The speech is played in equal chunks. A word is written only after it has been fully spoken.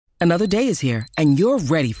Another day is here, and you're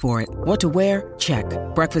ready for it. What to wear? Check.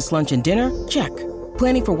 Breakfast, lunch, and dinner? Check.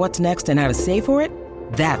 Planning for what's next and how to save for it?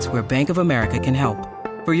 That's where Bank of America can help.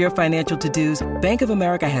 For your financial to-dos, Bank of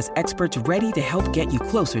America has experts ready to help get you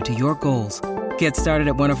closer to your goals. Get started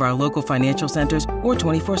at one of our local financial centers or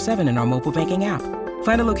 24/7 in our mobile banking app.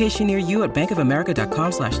 Find a location near you at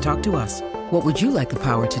bankofamerica.com/talktous. What would you like the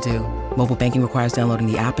power to do? Mobile banking requires downloading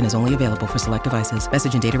the app and is only available for select devices.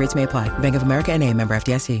 Message and data rates may apply. Bank of America N.A., member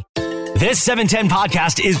FDIC. This 710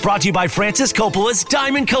 podcast is brought to you by Francis Coppola's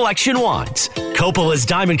Diamond Collection Wines. Coppola's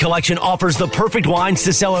Diamond Collection offers the perfect wines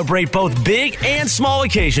to celebrate both big and small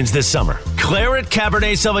occasions this summer. Claret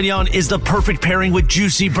Cabernet Sauvignon is the perfect pairing with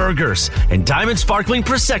juicy burgers. And Diamond Sparkling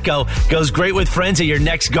Prosecco goes great with friends at your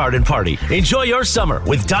next garden party. Enjoy your summer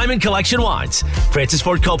with Diamond Collection Wines. Francis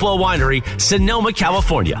Ford Coppola Winery, Sonoma,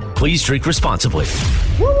 California. Please drink responsibly.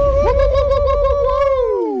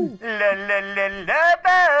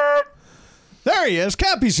 There he is.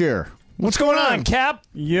 Cappy's here. What's going on, Cap?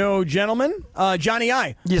 Yo, gentlemen. Johnny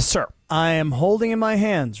I. Yes, sir. I am holding in my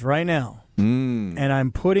hands right now, and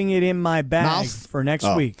I'm putting it in my bag Mouth? for next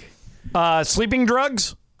week. Sleeping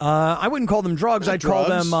drugs? I wouldn't call them drugs. I'd call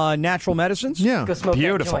them natural medicines. Yeah.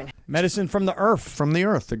 Beautiful. Medicine from the earth. From the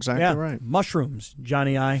earth. Exactly Yeah. right. Mushrooms,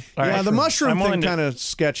 Johnny I. All Yeah, right. the mushroom I'm thing willing to- kind of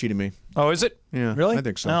sketchy to me. Oh, is it? Yeah. Really? I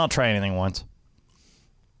think so. I'll try anything once.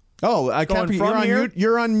 Oh, Going Cappy, from here?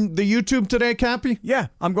 you're on the YouTube today, Cappy? Yeah,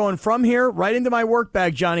 I'm going from here right into my work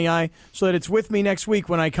bag, Johnny I, so that it's with me next week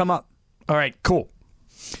when I come up. All right, cool.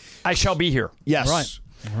 I shall be here. Yes.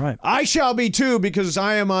 All right. I shall be too because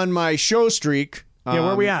I am on my show streak. Yeah, where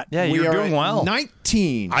are we at? Yeah, we you're are doing at well.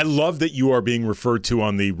 19. I love that you are being referred to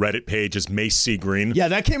on the Reddit page as Mace C. Green. Yeah,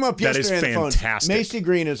 that came up That is yesterday on the phone. fantastic. Macy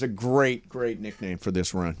Green is a great nickname for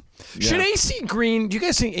this run. Yeah. Should AC Green, do you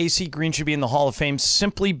guys think AC Green should be in the Hall of Fame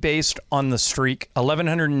simply based on the streak,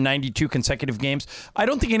 1,192 consecutive games? I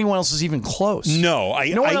don't think anyone else is even close. No,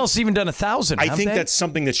 No one else has even done 1,000. I have think they? that's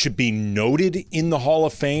something that should be noted in the Hall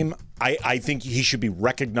of Fame. I think he should be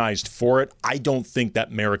recognized for it. I don't think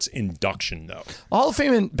that merits induction, though. Hall of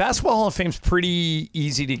Fame and Basketball Hall of Fame's pretty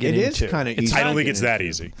easy to get It into. is kind of It's easy. I don't not- think it's that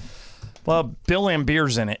easy. Well, Bill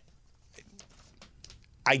Lambier's in it.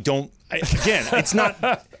 Again, it's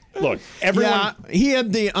not. Look, everyone. Yeah, he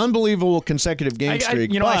had the unbelievable consecutive game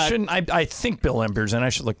streak. I think Bill Lambier's in. I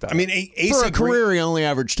should look that I mean, up. AC for a Green, career, he only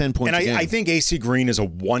averaged 10 points and a game. I think AC Green is a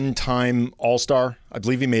one-time All-Star. I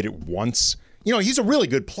believe he made it once. You know, he's a really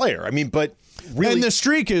good player. I mean, but really, and the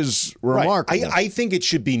streak is right. remarkable. I think it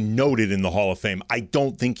should be noted in the Hall of Fame. I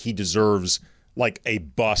don't think he deserves like a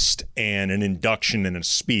bust and an induction and a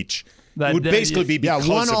speech. It would basically be because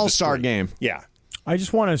one of the All-Star streak. game. Yeah. I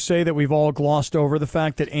just want to say that we've all glossed over the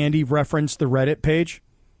fact that Andy referenced the Reddit page.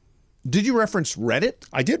 Did you reference Reddit?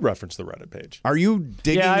 I did reference the Reddit page. Are you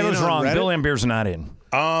digging I in was on wrong. Reddit? Bill Lambier's not in.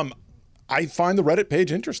 I find the Reddit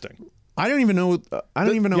page interesting. I don't even know. I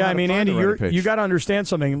don't even know. Yeah, how I mean, to find Andy, the Reddit page. you got to understand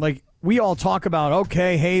something. Like, we all talk about,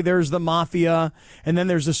 okay, hey, there's the mafia, and then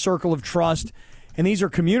there's the circle of trust, and these are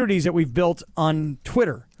communities that we've built on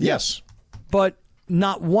Twitter. Yes. But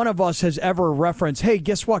not one of us has ever referenced, hey,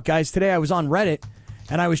 guess what, guys? Today I was on Reddit,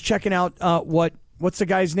 and I was checking out what's the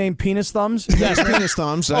guy's name? Penis Thumbs? Yes, Penis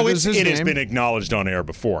Thumbs. That is his it name. has been acknowledged on air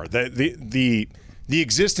before. The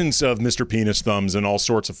existence of Mr. Penis Thumbs and all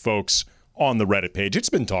sorts of folks on the Reddit page. It's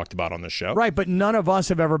been talked about on this show. Right, but none of us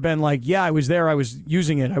have ever been like, yeah, I was there, I was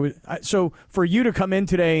using it. So for you to come in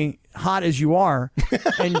today, hot as you are,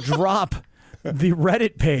 and drop the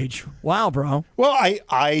Reddit page, wow, bro. Well,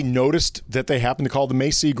 I noticed that they happened to call the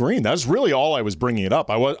Macy Green. That was really all I was bringing it up.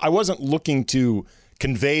 I wasn't looking to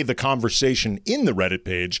convey the conversation in the Reddit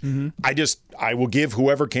page. Mm-hmm. I will give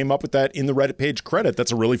whoever came up with that in the Reddit page credit.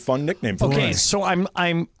 That's a really fun nickname for Okay, me. so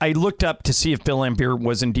I looked up to see if Bill Lambier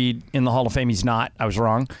was indeed in the Hall of Fame. He's not. I was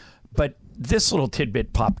wrong. But this little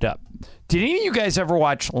tidbit popped up. Did any of you guys ever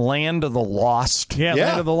watch Land of the Lost? Yeah,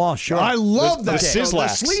 Land of the Lost, sure. I love that. The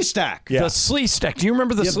Sizzlax. The Slee Stack. Yeah. The Slee Stack. Do you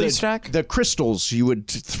remember the Slee Stack? The crystals, you would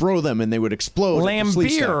throw them and they would explode. at the Slee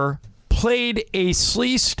Stack. Lambier played a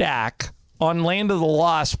Slee Stack on Land of the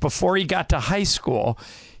Lost before he got to high school.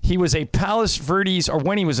 He was a Palos Verdes, or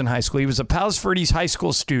when he was in high school, he was a Palos Verdes high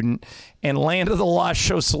school student, and Land of the Lost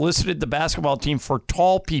show solicited the basketball team for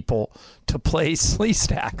tall people to play Slee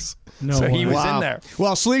Stacks. No so he way. was in there.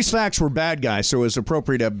 Well, Slee Stacks were bad guys, so it was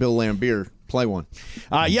appropriate to have Bill Lambier play one.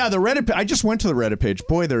 Yeah, the Reddit. I just went to the Reddit page.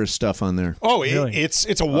 Boy, there is stuff on there. Oh, Really?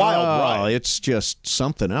 it's a wild ride. It's just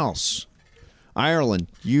something else. Ireland,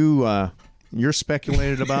 you're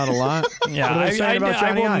speculated about a lot. Yeah, What are they saying about I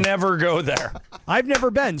Johnny will I? never go there. I've never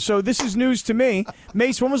been, so this is news to me.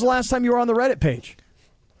 Mace, when was the last time you were on the Reddit page?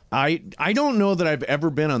 I don't know that I've ever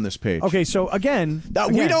been on this page. Okay, so again,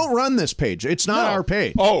 We don't run this page. It's not our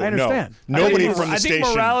page. Oh, I understand. No. Nobody from the I station.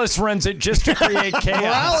 think Morales runs it just to create chaos.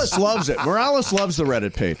 Morales loves it. Morales loves the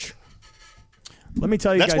Reddit page. let me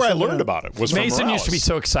tell you That's guys where I something. learned about it. Was from Mason used to be Morales.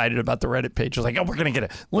 so excited about the Reddit page. Like, oh, we're going to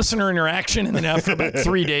get a listener interaction. And then after about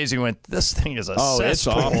 3 days, he went, this thing is a It's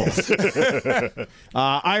cesspool. awful.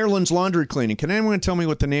 Ireland's laundry cleaning. Can anyone tell me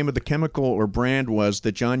what the name of the chemical or brand was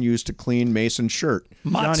that John used to clean Mason's shirt?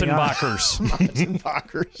 Motzenbachers.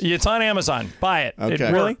 It's on Amazon. Buy it. Okay.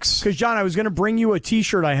 It Really? works. Because John, I was going to bring you a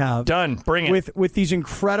T-shirt I have. Done. Bring it. with these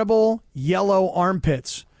incredible yellow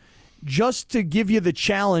armpits, just to give you the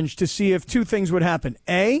challenge to see if two things would happen.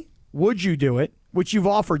 A, would you do it, which you've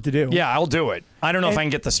offered to do? Yeah, I'll do it. I don't know if I can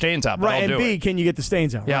get the stains out, but Right, I'll do and B, it. can you get the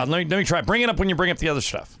stains out? Yeah, Right. let me try. Bring it up when you bring up the other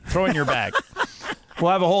stuff. Throw it in your bag. We'll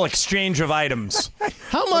have a whole exchange of items.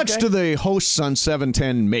 How much do the hosts on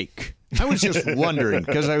 710 make? I was just wondering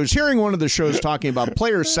because I was hearing one of the shows talking about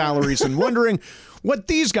players' salaries and wondering what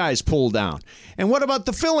these guys pull down. And what about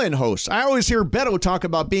the fill-in hosts? I always hear Beto talk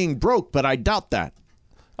about being broke, but I doubt that.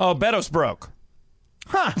 Oh, Beto's broke.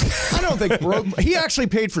 I don't think broke. He actually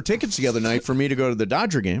paid for tickets the other night for me to go to the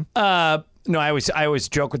Dodger game. No, I always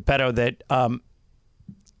joke with Beto that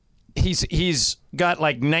he's got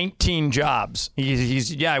like 19 jobs.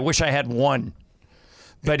 He's I wish I had one.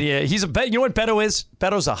 But he's you know what Beto is?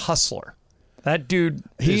 Beto's a hustler. That dude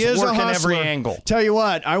He is working a hustler. every angle. Tell you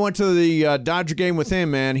what, I went to the Dodger game with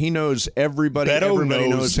him, man. He knows everybody. Beto Everybody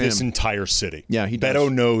knows him. this entire city. Yeah, he does.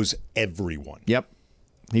 Beto knows everyone. Yep,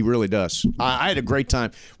 he really does. I had a great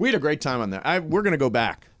time. We had a great time on there. We're going to go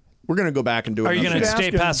back. We're going to go back and do it. Are you going to ask stay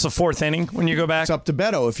him. past the fourth inning when you go back? It's up to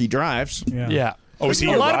Beto if he drives. Yeah. Oh, is he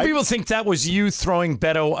a your lot ride? of people think that was you throwing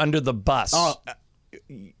Beto under the bus.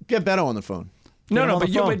 Get Beto on the phone. No, him no, on the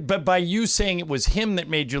but, phone. but by you saying it was him that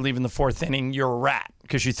made you leave in the fourth inning, you're a rat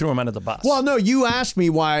because you threw him under the bus. Well, no, you asked me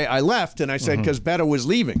why I left, and I said because Beto was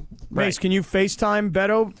leaving. Mace, can you FaceTime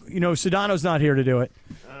Beto? You know, Sedano's not here to do it.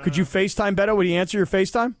 Could you FaceTime Beto? Would he answer your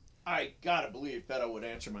FaceTime? I gotta believe Beto would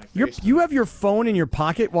answer my You have your phone in your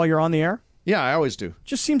pocket while you're on the air? Yeah, I always do.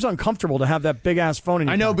 Just seems uncomfortable to have that big-ass phone in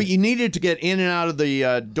your I know, pocket. but you needed to get in and out of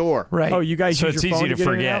the door. right. Oh, you guys so use it's your phone easy to to get in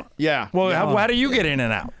and forget. out? Yeah. Well, how do you get in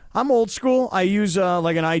and out? I'm old school. I use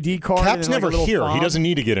like an ID card. Cap's and, like, never a little here. fob. He doesn't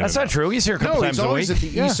need to get in. That's and not out. true. He's here a couple No, times he's a always week.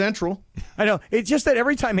 at the East Central. I know. It's just that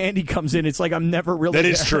every time Andy comes in, it's like I'm never really That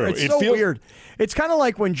is there. true. It's It so feels- weird. It's kind of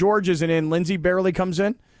like when George isn't in, Lindsay barely comes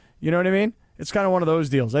in. You know what I mean? It's kind of one of those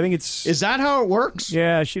deals. I think it's... Is that how it works?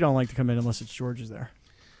 Yeah, she don't like to come in unless it's George is there.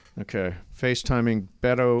 Okay. FaceTiming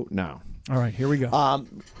Beto now. All right, here we go.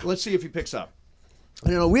 Let's see if he picks up.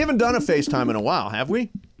 You know, we haven't done a FaceTime in a while, have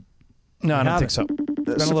we? No, I don't have think it. so.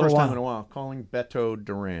 That's a the little first while. time in a while. Calling Beto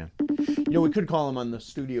Duran. You know, we could call him on the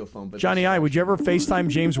studio phone. But Johnny I, would you ever FaceTime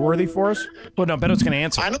James Worthy for us? Well, no, Beto's going to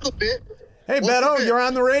answer. I know the bit. Hey, What's the Beto, bit? you're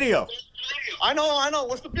on the radio. I know.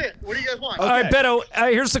 What's the bit? What do you guys want? All right, Beto,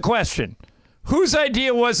 here's the question. Whose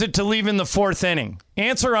idea was it to leave in the fourth inning?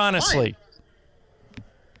 Answer honestly.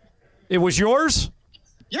 It was yours?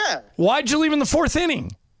 Yeah. Why'd you leave in the fourth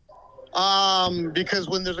inning? Because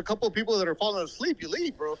when there's a couple of people that are falling asleep, you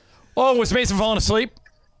leave, bro. Oh, was Mason falling asleep?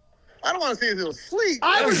 I don't want to say he was asleep.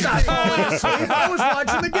 I was not falling asleep. I was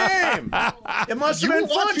watching the game. It must have You been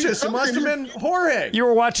were watching Funchess. It must have been Jorge. You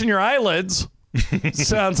were watching your eyelids.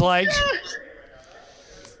 Sounds like.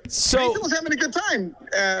 So, Mason was having a good time.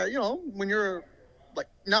 When you're like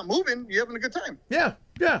not moving, you're having a good time. Yeah.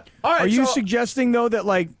 All right. Are you so- suggesting, though, that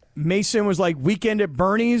like Mason was like Weekend at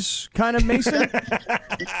Bernie's kind of Mason? Put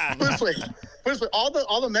this way, all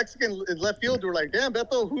the Mexicans in left field were like, "Damn,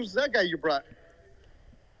 Beto, who's that guy you brought?"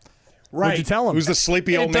 What'd you tell him? Who's the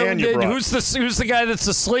sleepy old man you brought? who's the guy that's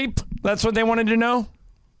asleep? That's what they wanted to know?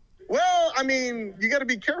 Well, I mean, you got to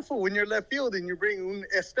be careful when you're left field and you bring un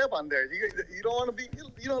Esteban there. You don't want to be, it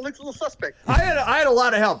looks a little suspect. I had a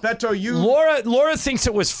lot of help. Beto, you. Laura thinks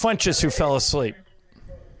it was Funchess who fell asleep.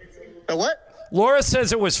 What? Laura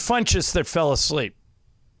says it was Funchess that fell asleep.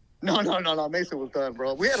 No. Mason was done,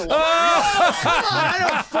 bro. We had a lot. I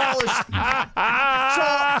don't fall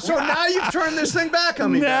asleep. So now you've turned this thing back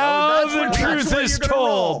on me. Now Beto. the That's truth the way is you're gonna roll.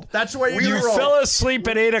 told. That's the way you're You going to roll. fell asleep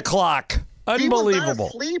at 8 o'clock. He was Unbelievable. not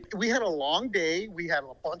asleep. We had a long day. We had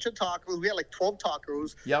a bunch of tacos. We had like 12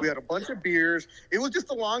 tacos. Yep. We had a bunch of beers. It was just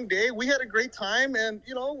a long day. We had a great time, and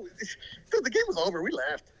the game was over. We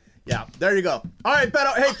left. Yeah, there you go. All right,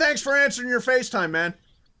 Beto. Hey, thanks for answering your FaceTime, man.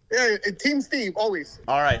 Yeah, Team Steve, always.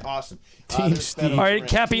 All right, awesome. Team Steve. All right,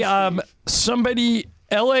 Cappy, somebody,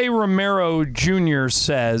 L.A. Romero Jr.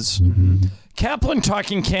 says, Kaplan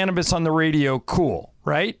talking cannabis on the radio, cool.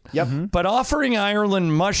 right? Yep. But offering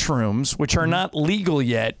Ireland mushrooms, which are not legal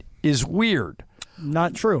yet, is weird.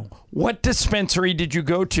 Not true. What dispensary did you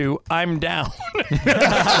go to? I'm down.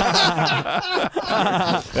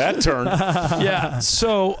 That turn. Yeah.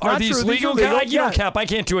 So are Not these true. These legal? are legal. You know, Yeah. Cap, I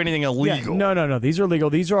can't do anything illegal. Yeah. No. These are legal.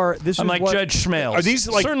 This I'm is like what, Judge Schmales. Are these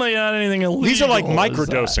like- certainly not anything illegal? These are like is that?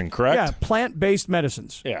 microdosing, correct? Yeah, plant-based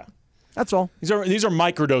medicines. Yeah. That's all. These are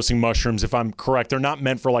microdosing mushrooms, if I'm correct. They're not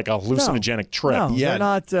meant for like a hallucinogenic trip. No, Yeah. they're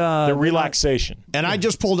not. They're relaxation. And I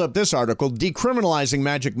just pulled up this article: decriminalizing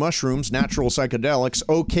magic mushrooms, natural psychedelics,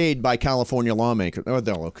 okayed by California lawmakers. Oh,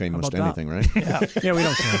 they'll okay most about anything, right? Yeah, we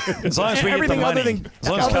don't care. As long as we get the Everything money. other than- As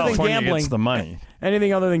long as other than California gambling. gets the money.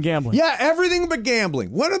 Anything other than gambling. Yeah, everything but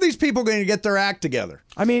gambling. When are these people going to get their act together?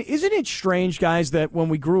 I mean, isn't it strange, guys, that when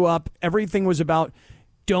we grew up, everything was about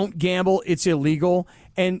don't gamble, it's illegal,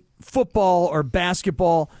 and football or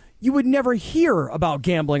basketball, you would never hear about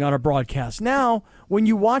gambling on a broadcast. Now, when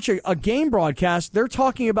you watch a game broadcast, they're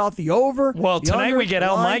talking about the over. Well, the tonight under, we get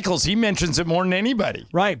Al line. Michaels. He mentions it more than anybody.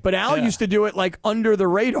 Right, but Al used to do it like under the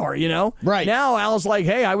radar, you know? Right. Now Al's like,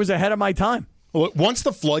 hey, I was ahead of my time. Well, once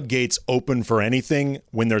the floodgates open for anything,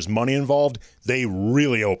 when there's money involved, they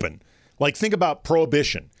really open. Like, think about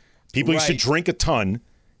Prohibition. People used to Right. drink a ton,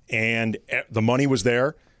 and the money was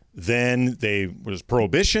there. Then was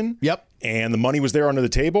Prohibition. Yep. And the money was there under the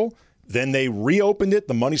table. Then they reopened it.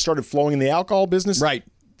 The money started flowing in the alcohol business. Right.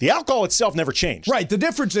 The alcohol itself never changed. Right. The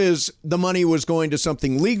difference is the money was going to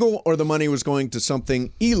something legal or the money was going to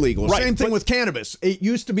something illegal. Right, Same thing but- with cannabis. It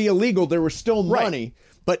used to be illegal. There was still Right. money,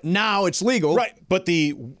 but now it's legal. Right. But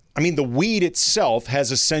the weed itself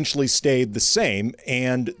has essentially stayed the same,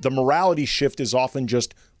 and the morality shift is often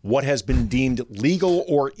just what has been deemed legal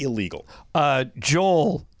or illegal.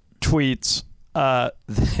 Joel tweets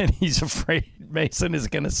that he's afraid Mason is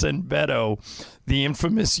going to send Beto the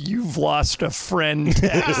infamous "You've lost a friend"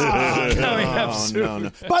 text coming up soon.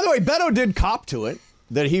 No. By the way, Beto did cop to it.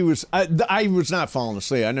 That he was. I was not falling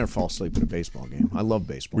asleep. I never fall asleep at a baseball game. I love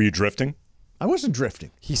baseball. Were you drifting? I wasn't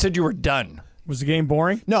drifting. He said you were done. Was the game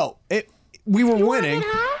boring? No, we were winning.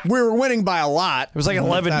 We were winning by a lot. It was like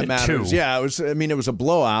 11-2. Yeah, it was. I mean, it was a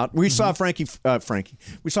blowout. We saw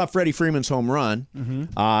We saw Freddie Freeman's home run,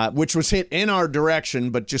 which was hit in our direction,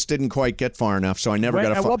 but just didn't quite get far enough. So I never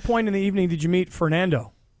got a. At what point in the evening did you meet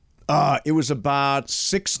Fernando? It was about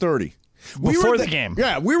 6:30. Before the game.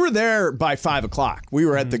 Yeah, we were there by 5 o'clock. We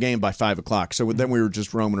were at the game by 5 o'clock. So then we were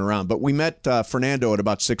just roaming around. But we met Fernando at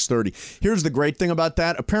about 6:30. Here's the great thing about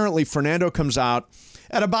that. Apparently, Fernando comes out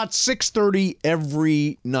at about 6:30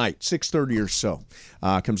 every night, 6:30 or so,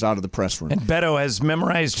 comes out of the press room. And Beto has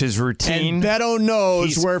memorized his routine. And Beto knows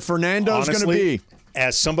He's- where Fernando's going to Honestly, be.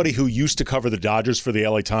 as somebody who used to cover the Dodgers for the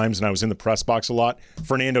LA Times and I was in the press box a lot,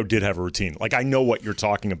 Fernando did have a routine. Like, I know what you're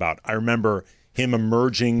talking about. I remember him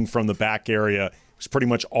emerging from the back area. It was pretty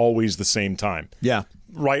much always the same time. Yeah.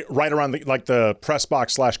 Right around the press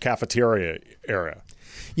box / cafeteria area.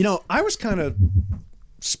 You know, I was kind of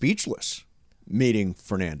speechless meeting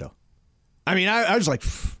Fernando. I mean, I was like,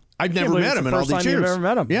 I'd never believe met it's him the in all first these time you've years. ever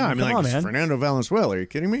met him. Yeah, I mean, Come on, man. Fernando Valenzuela. Are you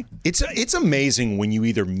kidding me? It's amazing when you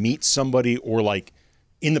either meet somebody or like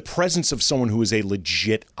in the presence of someone who is a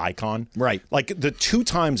legit icon. Right. Like the 2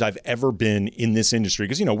 times I've ever been in this industry,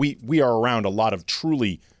 because, you know, we are around a lot of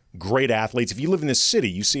truly great athletes. If you live in this city,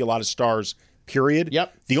 you see a lot of stars, period.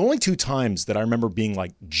 Yep. The only 2 times that I remember being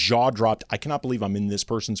like jaw dropped, I cannot believe I'm in this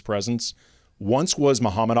person's presence. Once was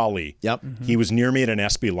Muhammad Ali. Yep. He was near me at an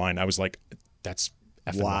SB line. I was like, that's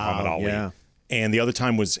effing Wow, Muhammad Ali. yeah. And the other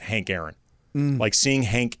time was Hank Aaron. Like seeing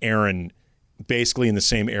Hank Aaron basically in the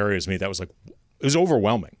same area as me, that was like, it was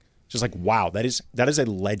overwhelming. Just like, wow, that is a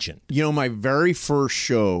legend. You know, my very first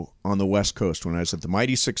show on the West Coast when I was at the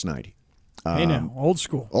Mighty 690. Hey now, old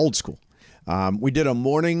school. Old school. We did a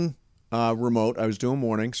morning remote. I was doing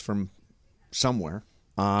mornings from somewhere.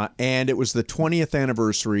 And it was the 20th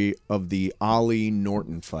anniversary of the Ali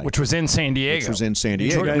Norton fight. which was in San Diego. Which was in San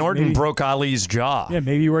Diego. guys Norton maybe- broke Ali's jaw. Yeah,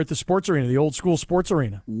 maybe you were at the sports arena, the old school sports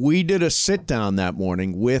arena. We did a sit down that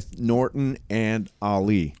morning with Norton and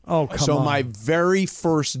Ali. Oh, come So on. my very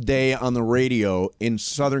first day on the radio in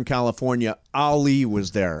Southern California, Ali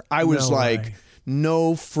was there. I was No like, way.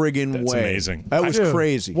 no friggin' That's way. amazing. That was Dude,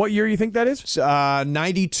 crazy. What year you think that is?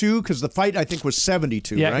 92, because the fight, I think, was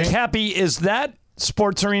 72, Yeah, right? Cappy, is that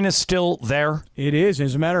sports arena still there? It is.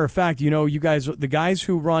 As a matter of fact, you know, you guys, the guys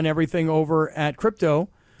who run everything over at Crypto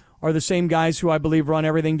are the same guys who I believe run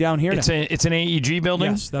everything down here It's now. it's an AEG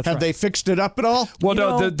building. Yes, that's Have right. they fixed it up at all? Well, You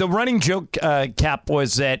no, know- the running joke, Cap,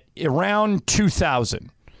 was that around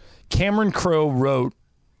 2000, Cameron Crowe wrote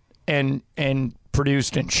and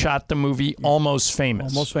produced and shot the movie Almost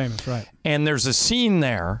Famous. Almost Famous, right. And there's a scene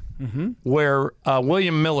there where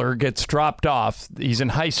William Miller gets dropped off. He's in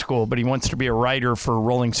high school, but he wants to be a writer for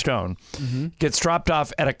Rolling Stone. Gets dropped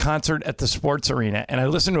off at a concert at the sports arena. And I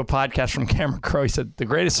listened to a podcast from Cameron Crowe. He said the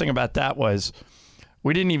greatest thing about that was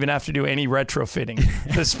we didn't even have to do any retrofitting.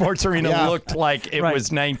 The sports arena looked like it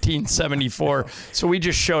was 1974. So we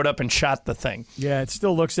just showed up and shot the thing. Yeah, it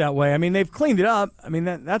still looks that way. I mean, they've cleaned it up. I mean,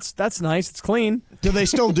 that's nice. It's clean. Do they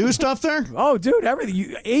still do stuff there? Oh, dude,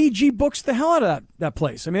 everything. AEG books the hell out of that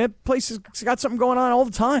place. I mean, that place has got something going on all the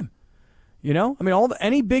time. You know? I mean,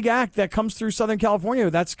 any big act that comes through Southern California,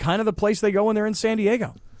 that's kind of the place they go when they're in San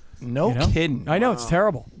Diego. No kidding. I know, it's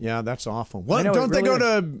terrible. Yeah, that's awful. What? know, Don't it they really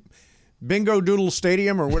go to Bingo Doodle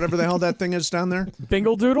Stadium or whatever the hell that thing is down there?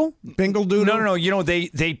 Bingle Doodle? Bingle Doodle? No. You know,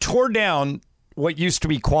 they tore down what used to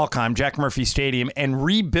be Qualcomm, Jack Murphy Stadium, and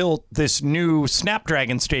rebuilt this new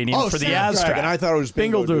Snapdragon Stadium for the Aztec. I thought it was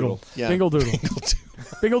Bingo Doodle. Yeah. Bingle Doodle.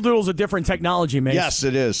 Bingle Doodle's a different technology, man. Yes,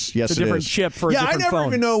 it is. Yes, it's a different chip for a different phone. Yeah, I never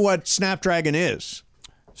even know what Snapdragon is.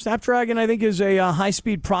 Snapdragon, I think, is a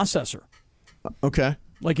high-speed processor. Okay.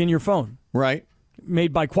 Like in your phone. Right.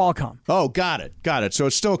 Made by Qualcomm. Oh, got it. So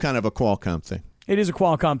it's still kind of a Qualcomm thing. It is a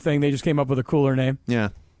Qualcomm thing. They just came up with a cooler name. Yeah.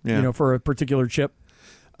 You know, for a particular chip.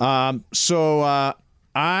 How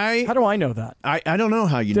do I know that? I don't know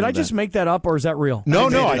how you Did know I just make that up, or is that real? No,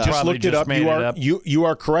 I just Probably looked it just up. made it up. You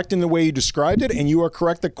are correct in the way you described it, and you are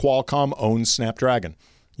correct that Qualcomm owns Snapdragon.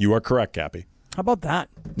 You are correct, Cappy. How about that?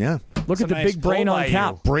 Yeah. Look at the nice big brain pull on by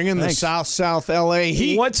Cap. you. Bringing Thanks. the South LA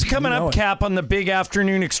heat. What's coming know up, it. Cap, on the big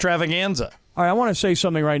afternoon extravaganza? All right, I want to say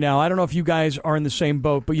something right now. I don't know if you guys are in the same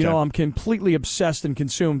boat, but you know I'm completely obsessed and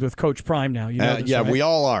consumed with Coach Prime now. You know this, yeah, right? we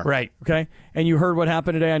all are. Right. Okay, and you heard what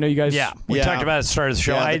happened today. I know you guys. Yeah, we Yeah. talked about it at the start of the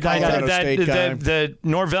show. Yeah, the Colorado State guy. the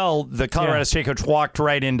Norvell, the Colorado Yeah. State coach, walked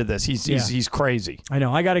right into this. He's crazy. I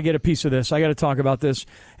know. I got to get a piece of this. I got to talk about this.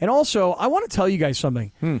 And also, I want to tell you guys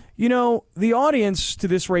something. You know, the audience to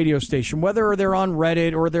this radio station, whether they're on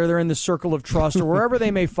Reddit or they're in the Circle of Trust or wherever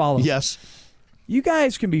they may follow, Yes. you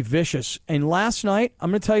guys can be vicious. And last night, I'm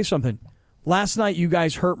going to tell you something. Last night, you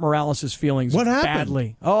guys hurt Morales' feelings What happened?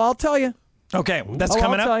 badly. Oh, I'll tell you. Okay, that's I'll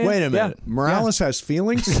coming tell up. you. Wait a minute. Yeah. Morales has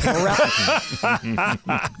feelings?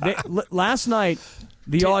 Last night,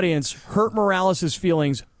 the audience hurt Morales'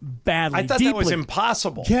 feelings badly. I thought deeply. that was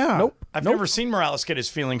impossible. Yeah. Nope. I've never seen Morales get his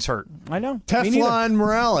feelings hurt. I know. Me neither. Teflon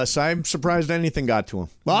Morales. I'm surprised anything got to him.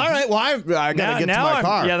 Well, all right. Well, I got to get to my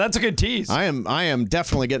car. Yeah, that's a good tease. I am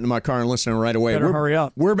definitely getting to my car and listening right away. Better hurry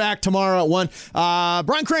up. We're back tomorrow at 1.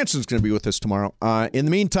 Brian Cranston's going to be with us tomorrow. In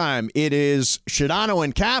the meantime, it is Shadano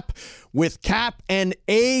and Cap with Cap and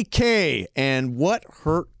AK. And what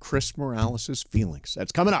hurt Chris Morales' feelings?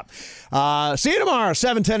 That's coming up. See you tomorrow,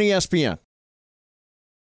 710 ESPN.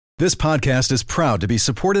 This podcast is proud to be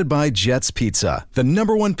supported by Jets Pizza, the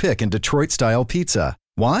 #1 pick in Detroit-style pizza.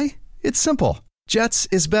 Why? It's simple. Jets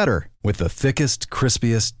is better. With the thickest,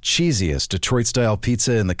 crispiest, cheesiest Detroit-style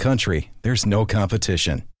pizza in the country, there's no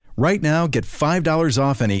competition. Right now, get $5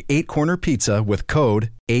 off any 8-corner pizza with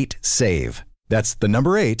code 8SAVE. That's the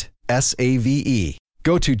number 8, S-A-V-E.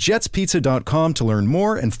 Go to jetspizza.com to learn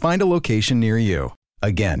more and find a location near you.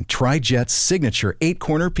 Again, try Jet's signature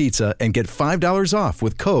 8-corner pizza and get $5 off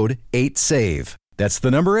with code 8SAVE. That's the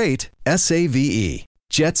number 8, S-A-V-E.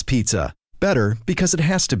 Jet's Pizza. Better because it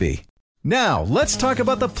has to be. Now, let's talk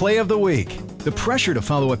about the play of the week. The pressure to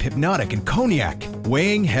follow up Hypnotic and Cognac,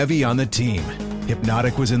 weighing heavy on the team.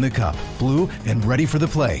 Hypnotic was in the cup, blue, and ready for the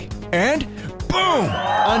play. And boom!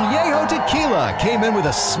 Añejo Tequila came in with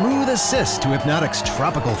a smooth assist to Hypnotic's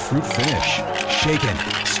tropical fruit finish. Shaken,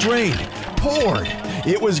 strained, poured.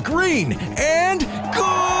 It was green and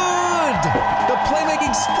good! The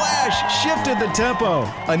playmaking splash shifted the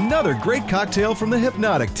tempo. Another great cocktail from the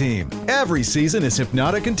Hypnotic team. Every season is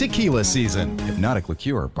Hypnotic and Tequila season. Hypnotic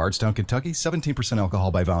Liqueur, Bardstown, Kentucky, 17% alcohol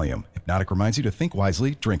by volume. Hypnotic reminds you to think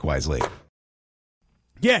wisely, drink wisely.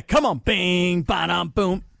 Yeah, come on. Bing, ba-dum,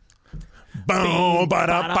 boom. Boom,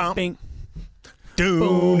 Ba-dum, bing. Boom,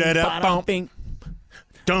 Boom, da-da, ba-dum, bum. bing.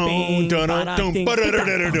 Dun, Bing, dun, dun, ba-dum, dun, bing,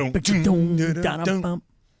 ba-da-da-da-da-dum. ba-dum, Dun, ba-dum, bum.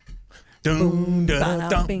 dun, Ba-dum,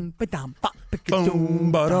 dun, bing, ba-dum, ba,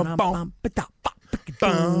 Boom, ba-dum, ba-dum, bum. ba-dum, ba,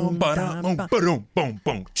 bum, ba-da, ba-dum, boom, ba-dum, boom,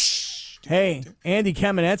 boom. Hey, Andy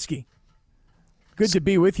Kamenetsky. Good to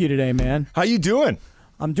be with you today, man. How you doing?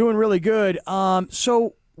 I'm doing really good.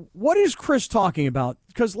 So what is Chris talking about?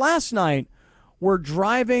 Because last night we're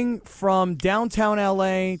driving from downtown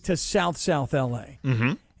L.A. to South L.A.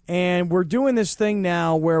 Mm-hmm. And we're doing this thing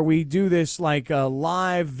now where we do this like a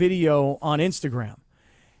live video on Instagram.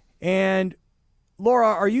 And Laura,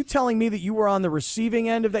 are you telling me that you were on the receiving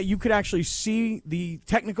end of that? You could actually see the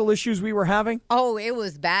technical issues we were having? Oh, it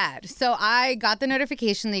was bad. So I got the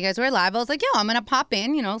notification that you guys were live. I was like, yo, I'm going to pop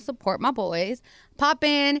in, support my boys. Pop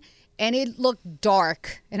in, and it looked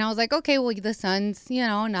dark. And I was like, okay, well, the sun's,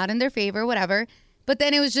 not in their favor, whatever. But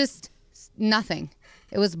then it was just nothing.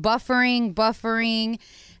 It was buffering.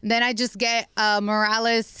 Then I just get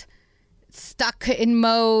Morales stuck in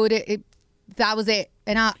mode. That was it.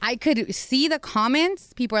 And I could see the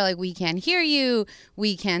comments. People are like, we can't hear you.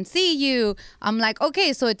 We can't see you. I'm like,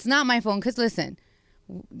 okay, so it's not my phone. Because listen,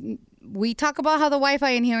 we talk about how the Wi-Fi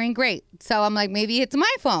in here ain't great. So I'm like, maybe it's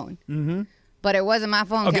my phone. Mm-hmm. But it wasn't my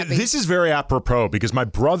phone. Okay, this is very apropos because my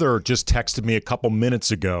brother just texted me a couple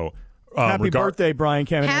minutes ago. Happy birthday, Brian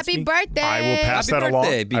Kamenetsky. Happy birthday. I will pass Happy that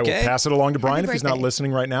birthday, along. BK. I will pass it along to Brian Happy if he's not birthday.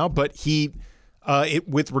 listening right now. But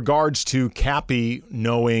with regards to Cappy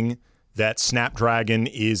knowing that Snapdragon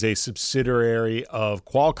is a subsidiary of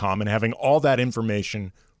Qualcomm and having all that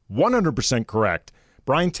information 100% correct,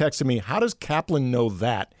 Brian texted me, how does Kaplan know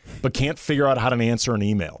that but can't figure out how to answer an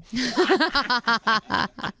email?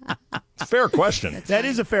 Fair question. That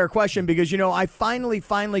is a fair question because, I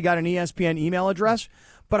finally got an ESPN email address,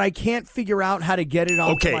 but I can't figure out how to get it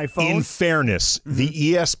onto my phone. In fairness, the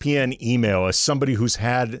ESPN email, as somebody who's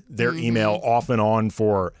had their email off and on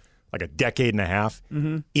for like a decade and a half,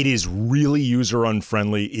 it is really user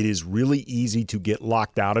unfriendly. It is really easy to get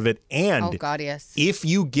locked out of it. And Oh, God, yes. if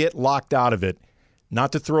you get locked out of it,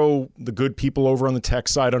 not to throw the good people over on the tech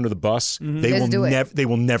side under the bus, they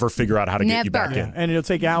will never figure out how to get you back in. And it'll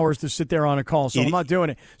take hours to sit there on a call, so I'm not doing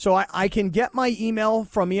it. So I can get my email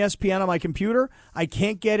from ESPN on my computer. I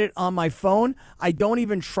can't get it on my phone. I don't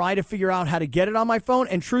even try to figure out how to get it on my phone.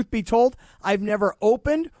 And truth be told, I've never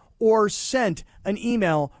opened or sent an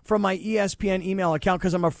email from my ESPN email account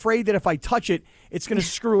because I'm afraid that if I touch it, it's going to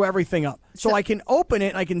screw everything up. So I can open it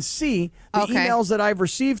and I can see the emails that I've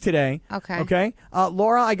received today. Okay.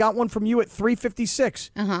 Laura, I got one from you at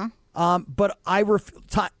 3:56. But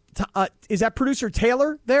is that producer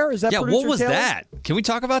Taylor there? Is that producer what was Taylor? that? Can we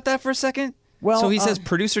talk about that for a second? Well, so he says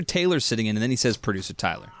producer Taylor's sitting in, and then he says producer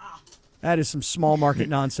Tyler. That is some small market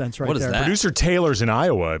nonsense right there. What is that? Producer Taylor's in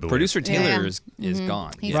Iowa, I believe. Producer Taylor is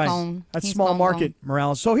gone. He's Right. gone. That's He's small gone, market,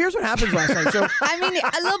 Morales. So here's what happened last night. So I mean,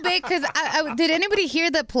 a little bit, because did anybody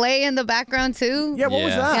hear the play in the background, too? yeah, what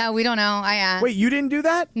was that? Yeah, we don't know. I asked. Wait, you didn't do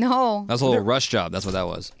that? No. That was a little rush job. That's what that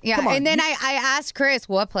was. Yeah, Come on, and then I asked Chris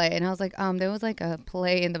what play, and I was like, there was like a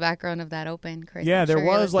play in the background of that open, Chris. Yeah, I'm there sure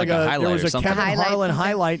you're was listening. like Like a there highlight was or a something. Kevin Highlight Harlan something.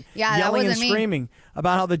 highlight Yeah, that yelling and wasn't me. screaming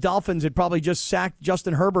about how the Dolphins had probably just sacked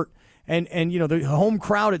Justin Herbert. And the home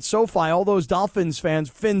crowd at SoFi, all those Dolphins fans,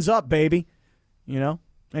 fins up, baby.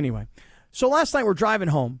 Anyway. So last night we're driving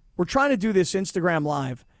home. We're trying to do this Instagram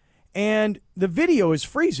Live, and the video is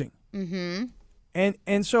freezing. Mm-hmm.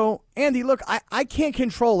 And so, Andy, look, I can't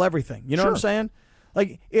control everything. You know what I'm saying?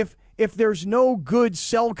 Like, if there's no good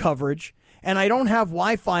cell coverage, and I don't have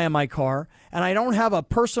Wi-Fi in my car, and I don't have a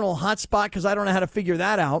personal hotspot because I don't know how to figure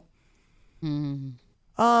that out, we're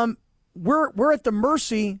at the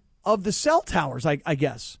mercy of the cell towers, I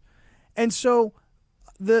guess. And so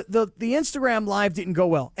the Instagram Live didn't go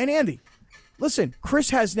well. And Andy, listen,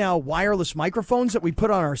 Chris has now wireless microphones that we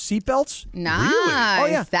put on our seatbelts. Nice. Oh,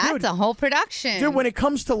 yeah. That's Dude. a whole production. Dude, when it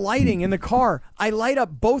comes to lighting in the car, I light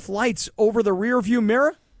up both lights over the rear view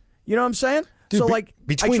mirror. You know what I'm saying? Dude, so like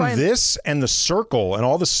between this and the circle and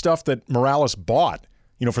all the stuff that Morales bought,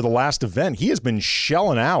 for the last event, he has been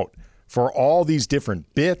shelling out for all these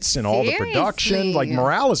different bits and all the production. Seriously. Like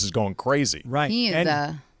Morales is going crazy. Right. He is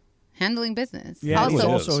And- handling business. yeah,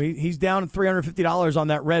 Also, he's down $350 on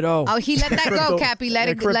that red O. oh, he let that go, Cappy. Let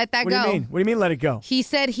that go. What do you mean? What do you mean let it go? He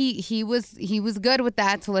said he was good with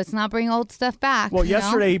that, so let's not bring old stuff back. Well, you know?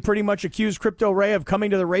 yesterday he pretty much accused Crypto Ray of coming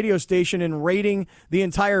to the radio station and raiding the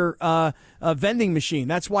entire vending machine.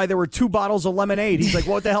 That's why there were 2 bottles of lemonade. He's like,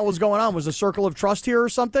 what the hell was going on? Was a circle of trust here or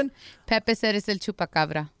something? Pepe said it's el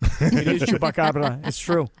chupacabra. It is chupacabra. It's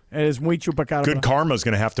true. It is muy chupacabra. Good Karma's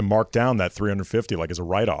going to have to mark down that $350 like as a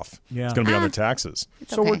write-off. Yeah. It's going to be on their taxes.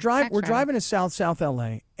 So okay. we're Tax driving to South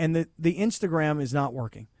LA, and the Instagram is not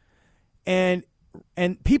working, and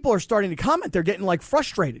people are starting to comment. They're getting like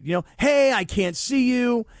frustrated. Hey, I can't see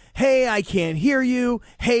you. Hey, I can't hear you.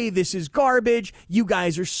 Hey, this is garbage. You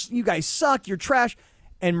guys suck. You're trash.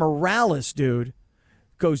 And Morales, dude,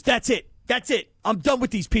 goes, That's it. I'm done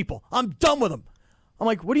with these people. I'm done with them. I'm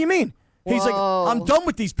like, what do you mean? He's like, I'm done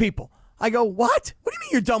with these people. I go, what? What do you mean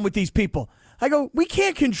you're done with these people? I go, we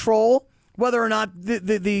can't control whether or not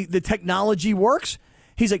the technology works.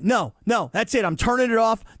 He's like, no, that's it. I'm turning it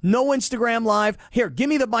off. No Instagram Live. Here, give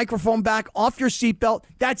me the microphone back off your seatbelt.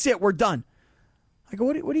 That's it. We're done. I go,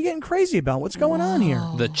 what are you getting crazy about? What's going on here?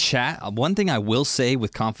 The chat. One thing I will say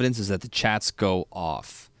with confidence is that the chats go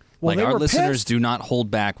off. Well, they our were listeners pissed. do not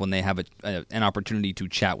hold back when they have an opportunity to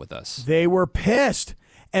chat with us. They were pissed.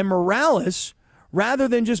 And Morales, rather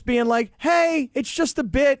than just being like, hey, it's just a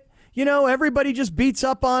bit, everybody just beats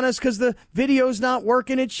up on us because the video's not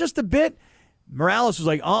working. It's just a bit. Morales was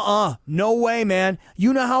like, no way, man.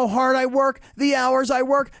 You know how hard I work, the hours I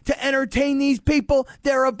work to entertain these people.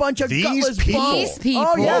 They're a bunch of gutless bums. These people.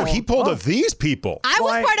 Oh, yeah. Whoa, he pulled a these people. I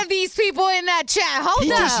was part of these people in that chat. Hold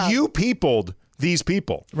He up. just you peopled these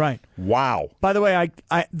people. Right. Wow. By the way,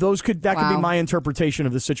 that could be Wow. my interpretation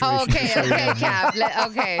of the situation. Oh, okay, okay, Cap.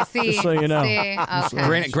 Okay, see. Just so you know. See?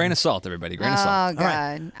 Okay. Grain of salt, everybody. Grain of Oh, salt. God.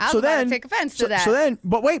 right. I was So about then- to take offense to that. So then,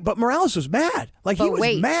 but Morales was mad. Like, he But was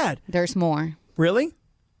wait, mad. There's more. Really?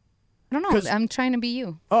 I don't know. 'Cause- I'm trying to be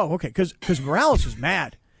you. Oh, okay. Because Morales was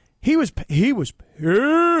mad. He was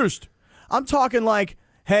pissed. I'm talking like,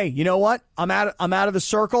 hey, you know what? I'm out of the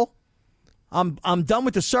circle. I'm done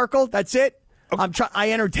with the circle. That's it.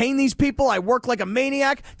 I entertain these people. I work like a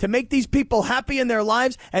maniac to make these people happy in their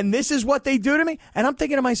lives, and this is what they do to me. And I'm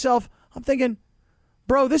thinking to myself,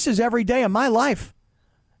 bro, this is every day of my life.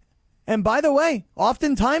 And by the way,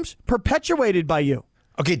 oftentimes perpetuated by you.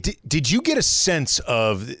 Okay, did you get a sense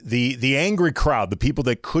of the angry crowd, the people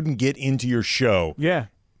that couldn't get into your show? Yeah.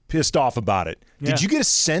 Pissed off about it. Yeah. Did you get a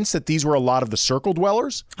sense that these were a lot of the circle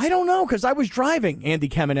dwellers? I don't know, because I was driving, Andy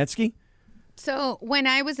Kamenetsky. So when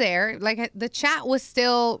I was there, like the chat was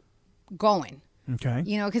still going. Okay.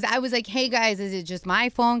 Because I was like, hey, guys, is it just my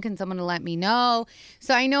phone? Can someone let me know?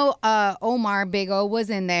 So I know Omar, Big O, was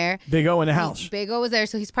in there. Big O in the house. Big O was there,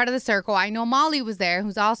 so he's part of the circle. I know Molly was there,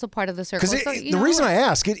 who's also part of the circle. Because So, the reason I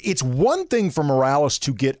ask, it's one thing for Morales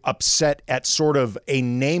to get upset at sort of a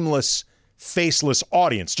nameless, faceless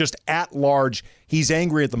audience, just at large, he's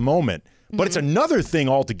angry at the moment. But it's another thing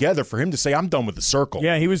altogether for him to say, I'm done with the circle.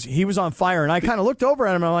 Yeah, he was on fire, and I kind of looked over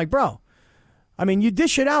at him, and I'm like, bro, I mean, you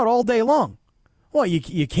dish it out all day long. Well,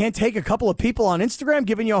 you can't take a couple of people on Instagram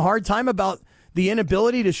giving you a hard time about the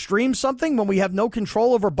inability to stream something when we have no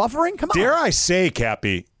control over buffering? Come on. Dare I say,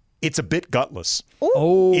 Cappy, it's a bit gutless.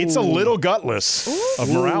 Oh. It's a little gutless of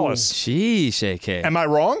Morales. Sheesh, AK. Am I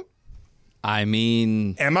wrong? I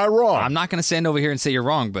mean, am I wrong? I'm not going to stand over here and say you're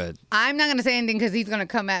wrong, but I'm not going to say anything because he's going to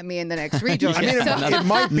come at me in the next rejoin. I mean, it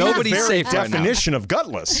might be Nobody's the very safe right now. definition of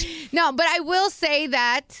gutless. No, but I will say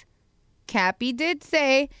that Cappy did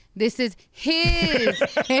say this is his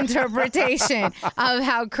interpretation of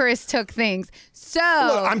how Chris took things. So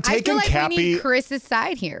Look, I'm I taking feel like Cappy- we need Chris's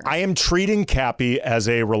side here. I am treating Cappy as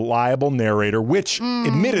a reliable narrator, which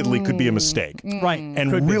admittedly could be a mistake. Right.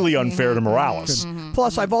 And Could be. really unfair to Morales.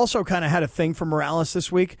 Plus, I've also kind of had a thing for Morales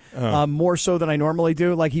this week, more so than I normally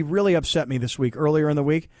do. Like, he really upset me this week, earlier in the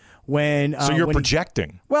week. When So you're when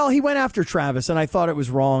projecting. Well, he went after Travis, and I thought it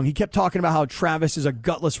was wrong. He kept talking about how Travis is a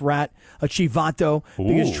gutless rat, a chivato,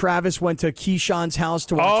 because Ooh. Travis went to Keyshawn's house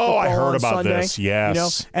to watch Oh, football I heard on about Sunday. this,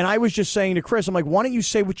 yes. And I was just saying to Chris, I'm like, why don't you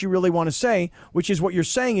say what you really want to say, which is what you're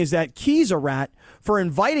saying is that Key's a rat for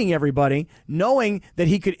inviting everybody, knowing that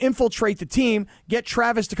he could infiltrate the team, get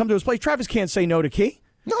Travis to come to his place. Travis can't say no to Key.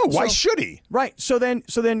 No, why should he? Right. So then,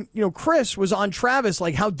 Chris was on Travis,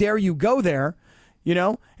 like, how dare you go there,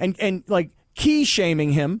 and like key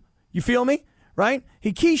shaming him. You feel me? Right?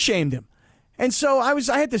 He key shamed him. And so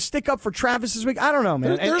I had to stick up for Travis this week. I don't know,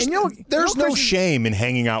 man. There's Chris no is- shame in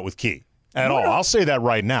hanging out with Key at all. No. I'll say that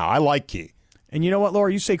right now. I like Key. And you know what,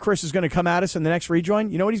 Laura? You say Chris is going to come at us in the next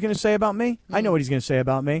rejoin. You know what he's going to say about me? I know what he's going to say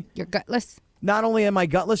about me. You're gutless. Not only am I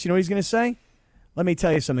gutless, you know what he's going to say? Let me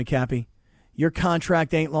tell you something, Cappy. Your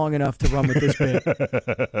contract ain't long enough to run with this bit.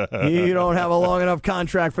 You don't have a long enough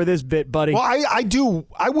contract for this bit, buddy. Well,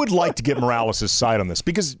 I would like to get Morales' side on this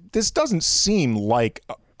because this doesn't seem like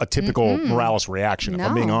a typical Morales reaction, if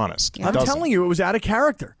I'm being honest. It I'm doesn't. telling you, it was out of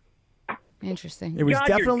character. Interesting. It was God,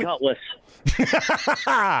 definitely you're gutless.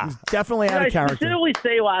 definitely Did out I of character. specifically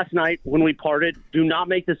say last night when we parted, do not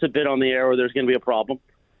make this a bit on the air or there's going to be a problem?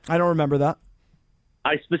 I don't remember that.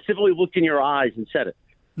 I specifically looked in your eyes and said it.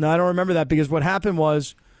 No, I don't remember that because what happened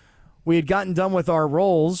was we had gotten done with our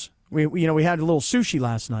rolls. We had a little sushi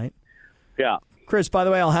last night. Yeah. Chris, by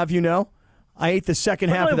the way, I'll have you know, I ate the second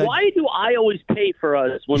By the half way, of that. why do I always pay for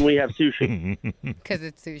us when we have sushi? Because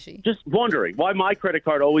it's sushi. Just wondering why my credit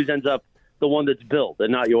card always ends up the one that's billed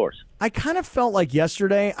and not yours. I kind of felt like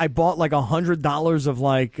yesterday I bought like $100 of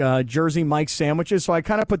like Jersey Mike's sandwiches, so I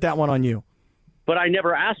kind of put that one on you. But I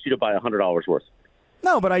never asked you to buy $100 worth.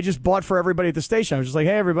 No, but I just bought for everybody at the station. I was just like,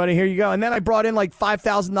 hey, everybody, here you go. And then I brought in like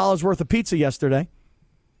 $5,000 worth of pizza yesterday.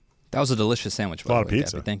 that was a delicious sandwich. By A lot the of way,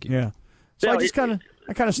 pizza. Gabby. Thank you. Yeah. So No, I just kind of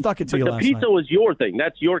I kind of stuck it to But you the last pizza night. was your thing.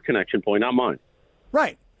 That's your connection point, not mine.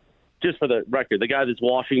 Right. Just for the record, the guy that's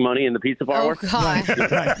washing money in the pizza parlor. Oh, God.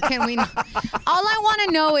 Can we? All I want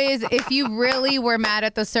to know is if you really were mad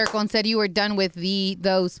at the circle and said you were done with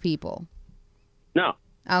those people. No.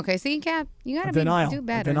 Okay, see, Cap, you got to Denial. do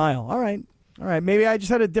better. Denial. All right. Maybe I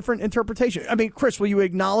just had a different interpretation. I mean, Chris, will you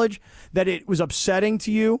acknowledge that it was upsetting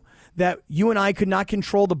to you that you and I could not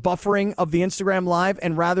control the buffering of the Instagram Live,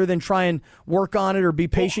 and rather than try and work on it or be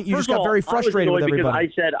patient, you just got very frustrated with everybody?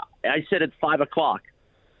 Because I said at 5 o'clock,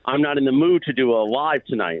 I'm not in the mood to do a live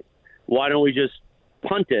tonight. Why don't we just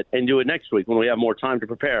punt it and do it next week when we have more time to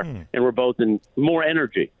prepare and we're both in more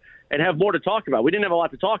energy and have more to talk about? We didn't have a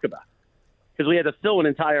lot to talk about because we had to fill an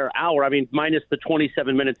entire hour. I mean, minus the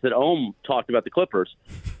 27 minutes that Ohm talked about the Clippers.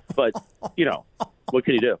 But, what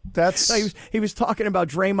can you do? No, he was talking about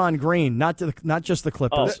Draymond Green, not just the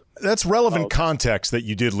Clippers. That's relevant context that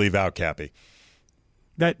you did leave out, Cappy.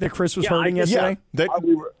 That Chris was hurting yesterday?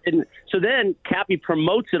 So then Cappy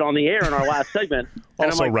promotes it on the air in our last segment.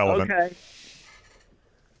 And Also I'm like, relevant. Okay.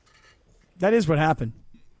 That is what happened.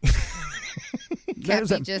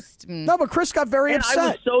 No, but Chris got very upset. I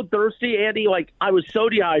was so thirsty, Andy. Like, I was so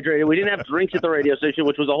dehydrated. We didn't have drinks at the radio station,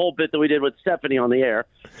 which was a whole bit that we did with Stephanie on the air.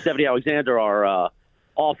 Stephanie Alexander, our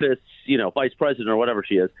office, vice president or whatever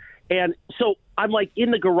she is. And so I'm like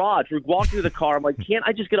in the garage. We're walking to the car. I'm like, can't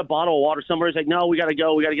I just get a bottle of water somewhere? He's like, no, we got to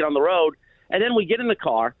go. We got to get on the road. And then we get in the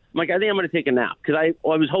car. I'm like, I think I'm going to take a nap because I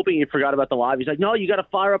was hoping he forgot about the live. He's like, no, you got to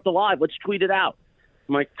fire up the live. Let's tweet it out.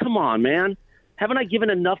 I'm like, come on, man. Haven't I given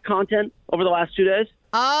enough content over the last 2 days?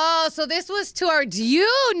 Oh, so this was towards you,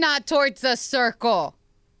 not towards the circle.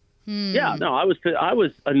 Yeah, no, I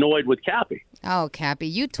was annoyed with Cappy. Oh, Cappy,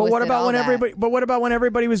 you twisted But what about all when that. everybody? But what about when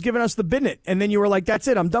everybody was giving us the bit, and then you were like, "That's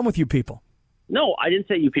it, I'm done with you people." No, I didn't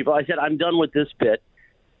say you people. I said I'm done with this bit.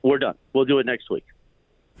 We're done. We'll do it next week.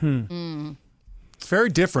 It's very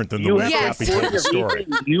different than the way Cappy told the story.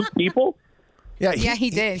 You people? Yeah, he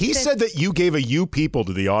did. He said that you gave a you people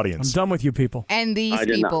to the audience. I'm done with you people. And these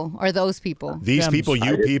people, or those people. These people,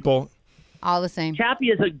 you people. All the same. Cappy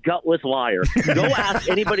is a gutless liar. Go ask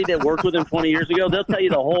anybody that worked with him 20 years ago. They'll tell you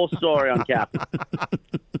the whole story on Cappy.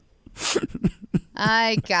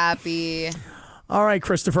 Hi, Cappy. All right,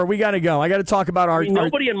 Christopher, we got to go. I got to talk about our.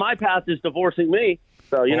 Nobody in my past is divorcing me.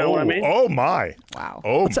 So you know what I mean? Oh, my. Wow.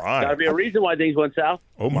 Oh, Got my. to be a reason why things went south.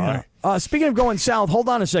 Oh, my. Speaking of going south, hold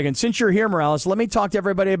on a second. Since you're here, Morales, let me talk to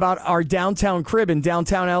everybody about our downtown crib in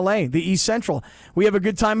downtown L.A., the East Central. We have a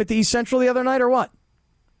good time at the East Central the other night, or what?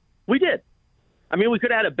 We did. I mean, we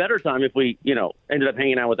could have had a better time if we, ended up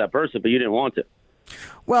hanging out with that person, but you didn't want to.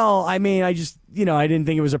 Well, I mean, I just, I didn't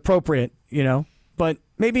think it was appropriate, but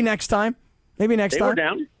maybe next time. Maybe next time. They were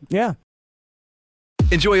down. Yeah.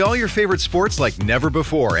 Enjoy all your favorite sports like never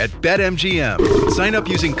before at BetMGM. Sign up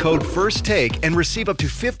using code FIRSTTAKE and receive up to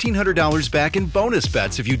 $1,500 back in bonus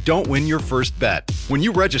bets if you don't win your first bet. When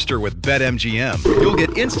you register with BetMGM, you'll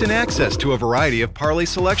get instant access to a variety of parlay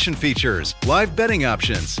selection features, live betting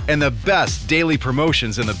options, and the best daily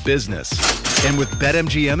promotions in the business. And with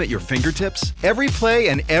BetMGM at your fingertips, every play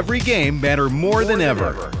and every game matter more than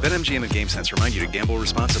ever. BetMGM and GameSense remind you to gamble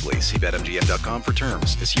responsibly. See BetMGM.com for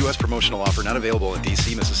terms. This U.S. promotional offer not available in D.C.,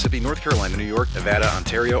 Mississippi, North Carolina, New York, Nevada,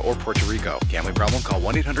 Ontario, or Puerto Rico. Gambling problem? Call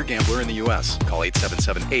 1-800-GAMBLER in the U.S. Call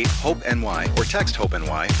 877-8-HOPE-NY or text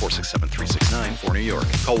HOPE-NY 467-369 for New York.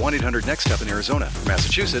 Call 1-800-NEXT-STEP in Arizona. For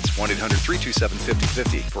Massachusetts,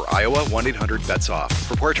 1-800-327-5050. For Iowa, 1-800-BETS-OFF.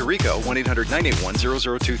 For Puerto Rico,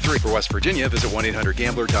 1-800-981-0023. For West Virginia, visit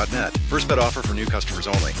 1-800-GAMBLER.net. First bet offer for new customers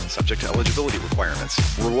only. Subject to eligibility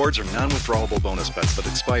requirements. Rewards are non-withdrawable bonus bets that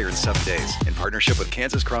expire in 7 days. In partnership with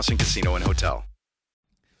Kansas Crossing Casino and Hotel.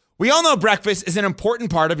 We all know breakfast is an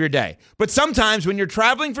important part of your day, but sometimes when you're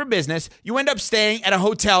traveling for business, you end up staying at a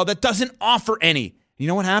hotel that doesn't offer any. You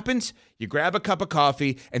know what happens? You grab a cup of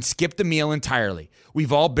coffee and skip the meal entirely.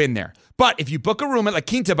 We've all been there. But if you book a room at La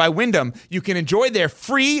Quinta by Wyndham, you can enjoy their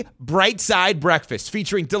free Bright Side breakfast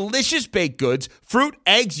featuring delicious baked goods, fruit,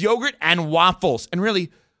 eggs, yogurt, and waffles. And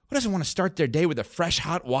really, who doesn't want to start their day with a fresh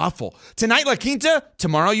hot waffle? Tonight, La Quinta,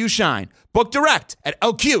 tomorrow you shine. Book direct at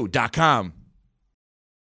LQ.com.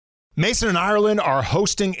 Mason and Ireland are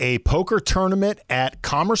hosting a poker tournament at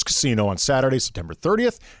Commerce Casino on Saturday, September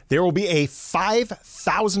 30th. There will be a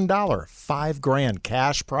 $5,000, $5,000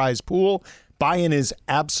 cash prize pool. Buy-in is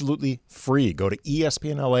absolutely free. Go to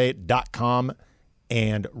ESPNLA.com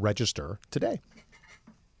and register today.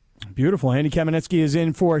 Beautiful. Andy Kamenetsky is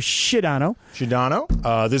in for Shidano.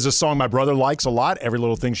 This is a song my brother likes a lot. Every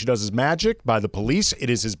Little Thing She Does Is Magic by The Police. It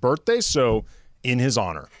is his birthday, so in his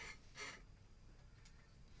honor.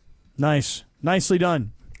 Nice. Nicely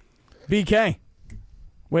done. BK.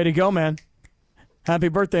 Way to go, man. Happy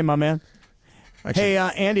birthday, my man. Hey,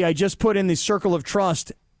 Andy, I just put in the Circle of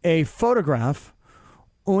Trust a photograph,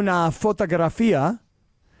 una fotografía,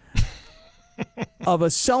 of a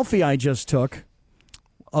selfie I just took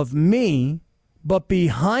of me, but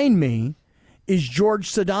behind me is George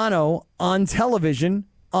Sedano on television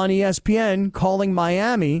on ESPN calling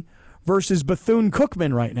Miami versus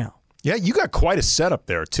Bethune-Cookman right now. Yeah, you got quite a setup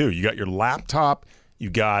there, too. You got your laptop, you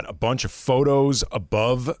got a bunch of photos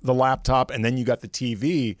above the laptop, and then you got the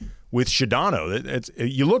TV with Sedano.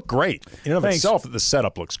 You look great. In and of itself, the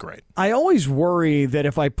setup looks great. I always worry that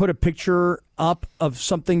if I put a picture up of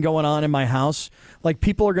something going on in my house, like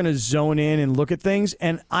people are going to zone in and look at things,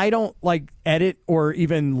 and I don't like edit or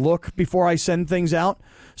even look before I send things out.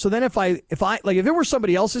 So then if it were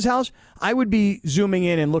somebody else's house, I would be zooming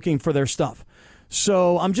in and looking for their stuff.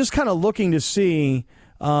 So I'm just kind of looking to see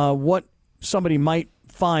what somebody might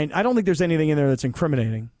find. I don't think there's anything in there that's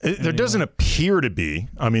incriminating. There doesn't appear to be.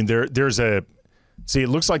 I mean, there's a. See, it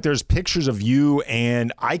looks like there's pictures of you,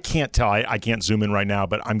 and I can't tell. I can't zoom in right now,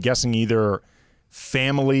 but I'm guessing either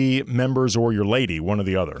family members or your lady, one or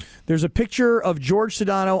the other. There's a picture of George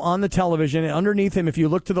Sedano on the television, and underneath him, if you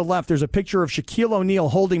look to the left, there's a picture of Shaquille O'Neal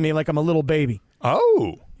holding me like I'm a little baby.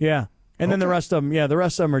 Oh. Yeah. And then the rest of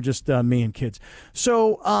them are just me and kids.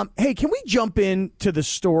 So, hey, can we jump into the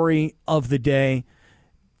story of the day?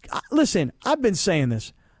 Listen, I've been saying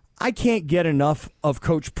this. I can't get enough of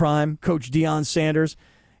Coach Prime, Coach Deion Sanders.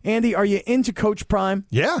 Andy, are you into Coach Prime?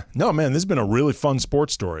 Yeah. No, man, this has been a really fun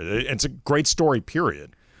sports story. It's a great story,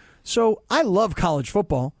 period. So I love college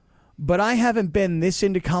football, but I haven't been this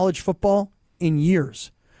into college football in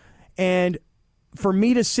years. And for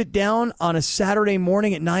me to sit down on a Saturday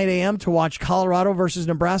morning at 9 a.m. to watch Colorado versus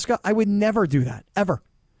Nebraska, I would never do that, ever.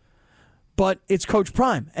 But it's Coach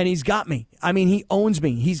Prime, and he's got me. I mean, he owns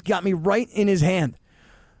me. He's got me right in his hand.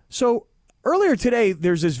 So earlier today,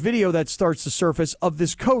 there's this video that starts to surface of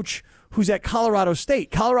this coach who's at Colorado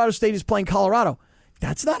State. Colorado State is playing Colorado.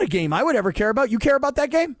 That's not a game I would ever care about. You care about that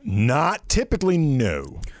game? Not typically,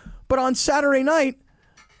 no. But on Saturday night,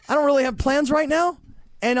 I don't really have plans right now.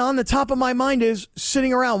 And on the top of my mind is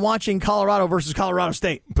sitting around watching Colorado versus Colorado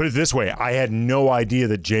State. Put it this way, I had no idea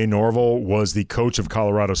that Jay Norvell was the coach of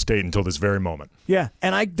Colorado State until this very moment. Yeah,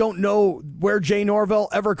 and I don't know where Jay Norvell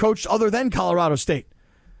ever coached other than Colorado State.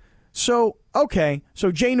 So, okay,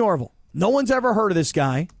 so Jay Norvell, no one's ever heard of this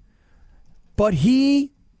guy, but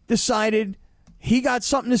he decided he got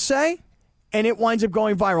something to say, and it winds up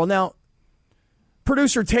going viral. Now,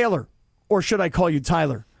 producer Taylor, or should I call you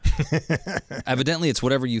Tyler? Evidently, it's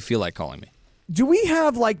whatever you feel like calling me. Do we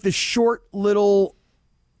have like the short little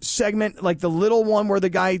segment, like the little one where the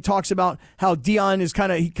guy talks about how Deion is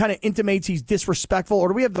kind of intimates he's disrespectful, or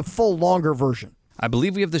do we have the full longer version? I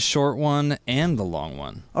believe we have the short one and the long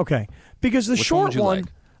one. Okay, because the short one,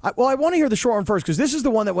 like? I want to hear the short one first because this is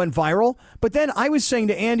the one that went viral. But then I was saying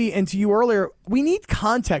to Andy and to you earlier, we need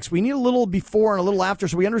context. We need a little before and a little after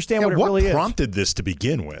so we understand what it really is. What prompted this to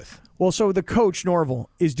begin with? Well, so the coach, Norvell,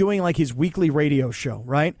 is doing like his weekly radio show,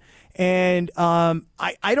 right? And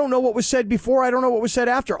I don't know what was said before. I don't know what was said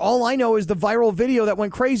after. All I know is the viral video that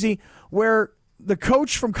went crazy where the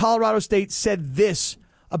coach from Colorado State said this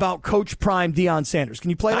about Coach Prime Deion Sanders. Can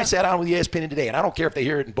you play that? I sat down with ESPN today, and I don't care if they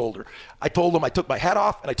hear it in Boulder. I told them I took my hat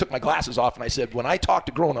off and I took my glasses off, and I said, when I talk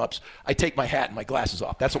to grown-ups, I take my hat and my glasses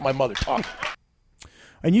off. That's what my mother taught me.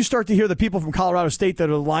 And you start to hear the people from Colorado State that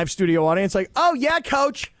are the live studio audience like, oh, yeah,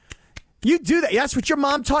 Coach. You do that. That's what your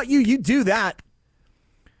mom taught you. You do that.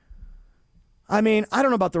 I mean, I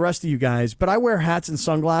don't know about the rest of you guys, but I wear hats and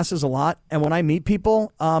sunglasses a lot. And when I meet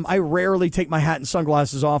people, I rarely take my hat and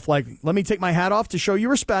sunglasses off. Like, let me take my hat off to show you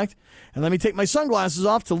respect. And let me take my sunglasses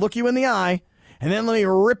off to look you in the eye. And then let me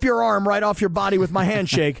rip your arm right off your body with my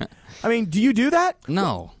handshake. I mean, do you do that?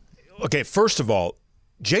 No. Okay, first of all,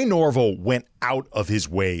 Jay Norvell went out of his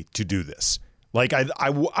way to do this. Like, I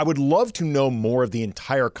would love to know more of the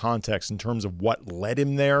entire context in terms of what led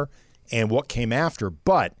him there and what came after.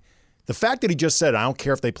 But the fact that he just said, I don't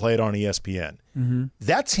care if they play it on ESPN,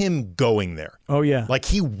 that's him going there. Oh, yeah. Like,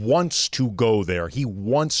 he wants to go there. He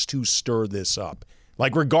wants to stir this up.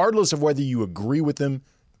 Like, regardless of whether you agree with him,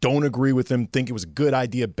 don't agree with him, think it was a good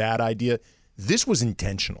idea, bad idea, this was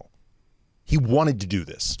intentional. He wanted to do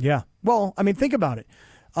this. Yeah. Well, I mean, think about it.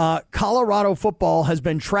 Colorado football has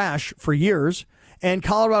been trash for years, and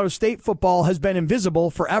Colorado State football has been invisible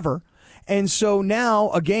forever. And so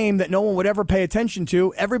now a game that no one would ever pay attention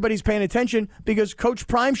to, everybody's paying attention because Coach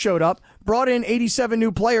Prime showed up, brought in 87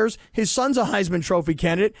 new players. His son's a Heisman Trophy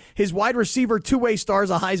candidate. His wide receiver, two-way star, is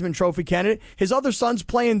a Heisman Trophy candidate. His other son's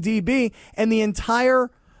playing DB, and the entire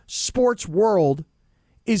sports world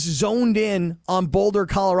is zoned in on Boulder,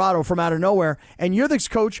 Colorado from out of nowhere, and you're this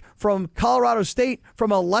coach from Colorado State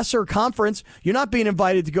from a lesser conference. You're not being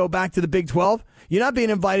invited to go back to the Big 12. You're not being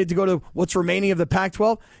invited to go to what's remaining of the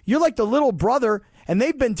Pac-12. You're like the little brother, and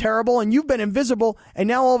they've been terrible, and you've been invisible, and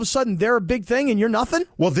now all of a sudden they're a big thing, and you're nothing?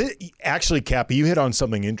 Well, actually, Cappy, you hit on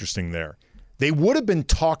something interesting there. They would have been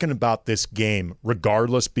talking about this game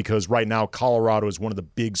regardless, because right now Colorado is one of the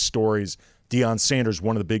big stories. Deion Sanders,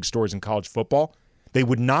 one of the big stories in college football. They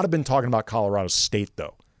would not have been talking about Colorado State,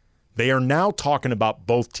 though. They are now talking about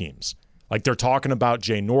both teams. Like, they're talking about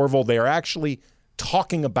Jay Norvell. They are actually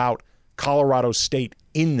talking about Colorado State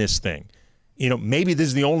in this thing. You know, maybe this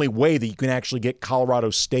is the only way that you can actually get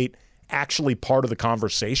Colorado State actually part of the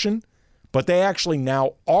conversation, but they actually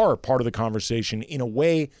now are part of the conversation in a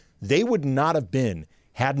way they would not have been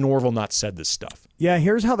had Norvell not said this stuff. Yeah,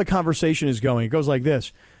 here's how the conversation is going. It goes like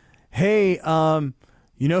this. Hey,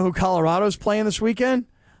 you know who Colorado's playing this weekend?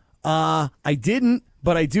 I didn't,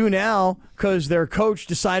 but I do now because their coach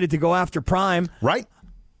decided to go after Prime. Right.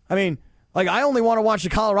 I mean, like, I only want to watch the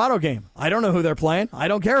Colorado game. I don't know who they're playing. I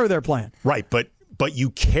don't care who they're playing. Right, but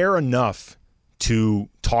you care enough to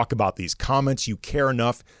talk about these comments. You care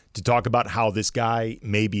enough to talk about how this guy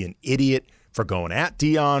may be an idiot for going at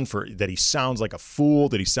Deion, for that he sounds like a fool,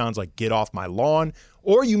 that he sounds like get off my lawn.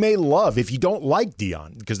 Or you may love, if you don't like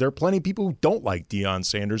Deion, because there are plenty of people who don't like Deion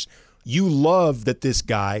Sanders, you love that this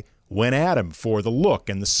guy went at him for the look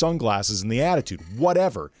and the sunglasses and the attitude,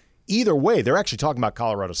 whatever. Either way, they're actually talking about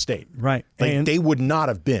Colorado State. Right. Like, and they would not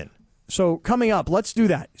have been. So coming up, let's do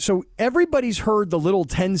that. So everybody's heard the little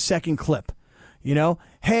 10-second clip. You know,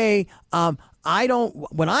 hey,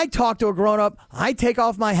 when I talk to a grown-up, I take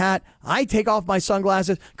off my hat, I take off my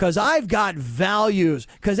sunglasses because I've got values,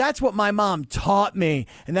 because that's what my mom taught me.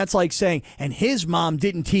 And that's like saying, and his mom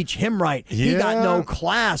didn't teach him right. He got no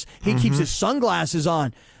class. He keeps his sunglasses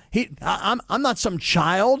on. I'm not some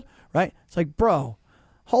child, right? It's like, bro,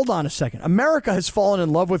 hold on a second. America has fallen in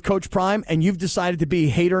love with Coach Prime, and you've decided to be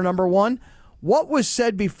hater number one. What was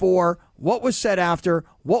said before? What was said after?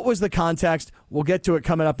 What was the context? We'll get to it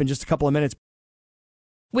coming up in just a couple of minutes.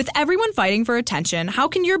 With everyone fighting for attention, how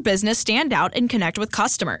can your business stand out and connect with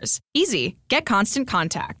customers? Easy. Get Constant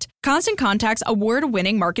Contact. Constant Contact's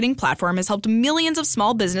award-winning marketing platform has helped millions of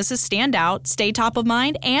small businesses stand out, stay top of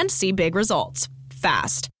mind, and see big results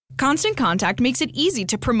fast. Constant Contact makes it easy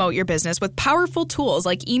to promote your business with powerful tools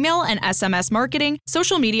like email and SMS marketing,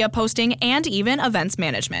 social media posting, and even events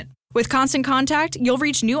management. With Constant Contact, you'll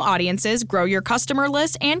reach new audiences, grow your customer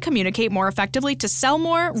list, and communicate more effectively to sell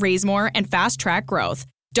more, raise more, and fast-track growth.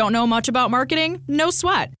 Don't know much about marketing? No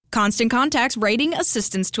sweat. Constant Contact's writing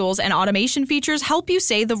assistance tools and automation features help you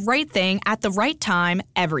say the right thing at the right time,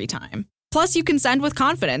 every time. Plus, you can send with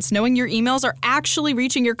confidence, knowing your emails are actually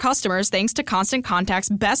reaching your customers thanks to Constant Contact's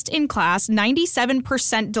best-in-class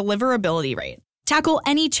 97% deliverability rate. Tackle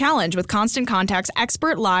any challenge with Constant Contact's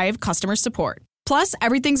expert live customer support. Plus,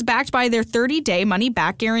 everything's backed by their 30-day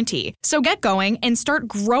money-back guarantee. So get going and start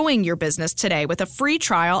growing your business today with a free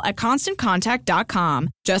trial at ConstantContact.com.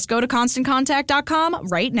 Just go to ConstantContact.com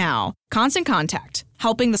right now. Constant Contact,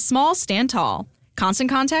 helping the small stand tall.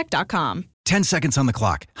 ConstantContact.com. 10 seconds on the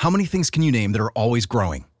clock. How many things can you name that are always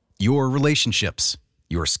growing? Your relationships,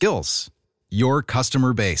 your skills, your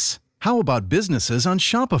customer base. How about businesses on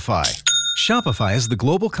Shopify? Shopify is the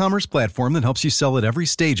global commerce platform that helps you sell at every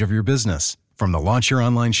stage of your business. From the launch your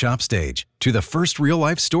online shop stage, to the first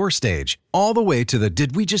real-life store stage, all the way to the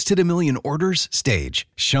did we just hit a million orders stage,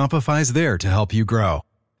 Shopify's there to help you grow.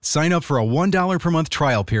 Sign up for a $1 per month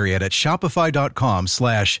trial period at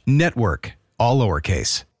shopify.com/network, all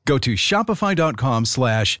lowercase. Go to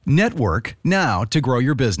shopify.com/network now to grow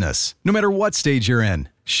your business, no matter what stage you're in.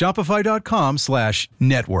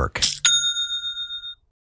 Shopify.com/network.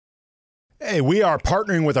 Hey, we are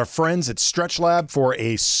partnering with our friends at StretchLab for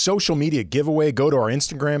a social media giveaway. Go to our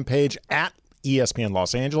Instagram page at ESPN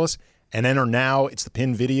Los Angeles and enter now. It's the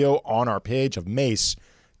pinned video on our page of Mace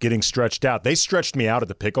getting stretched out. They stretched me out at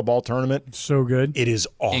the pickleball tournament. So good. It is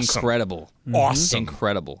awesome. Incredible. Awesome.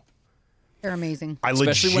 Incredible. They're amazing.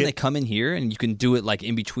 Especially when they come in here and you can do it like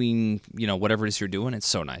in between, whatever it is you're doing. It's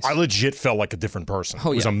so nice. I legit felt like a different person.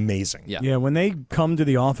 Oh, it was amazing. Yeah, when they come to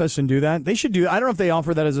the office and do that, they should do. I don't know if they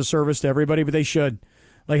offer that as a service to everybody, but they should.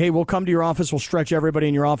 Like, hey, we'll come to your office. We'll stretch everybody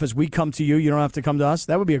in your office. We come to you. You don't have to come to us.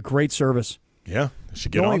 That would be a great service. Yeah, they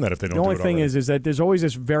should get on that if they don't do it The only thing already. is that there's always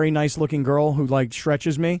this very nice-looking girl who, like,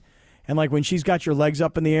 stretches me. And, like, when she's got your legs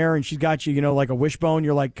up in the air and she's got you, like a wishbone,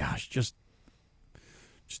 you're like, gosh, just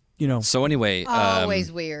So anyway,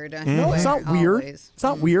 Always weird. No, it's not weird. Always. It's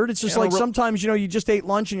not weird. It's just like sometimes, you just ate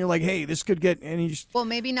lunch and you're like, hey, this could get, and you just. Well,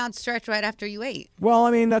 maybe not stretch right after you ate. Well,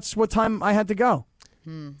 I mean, that's what time I had to go.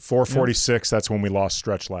 4:46. That's when we lost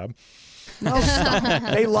Stretch Lab. No,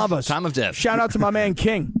 stop. They love us. Time of death. Shout out to my man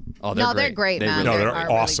King. Oh, they're great. They're great, man. They're are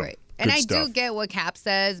awesome. Really great. And Good I stuff. do get what Cap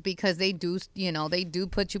says because they do, they do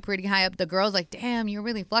put you pretty high up. The girl's like, damn, you're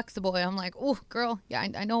really flexible. And I'm like, oh, girl, yeah,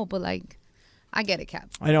 I know, but like, I get it, Cap.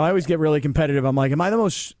 I know. I always get really competitive. I'm like, am I the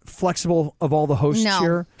most flexible of all the hosts No.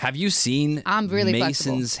 here? Have you seen I'm really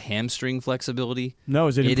Mason's hamstring flexibility? No,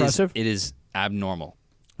 is it impressive? It is abnormal.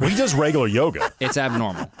 Well, he does regular yoga. It's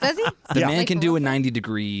abnormal. Does he? The man can do a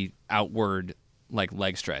 90-degree outward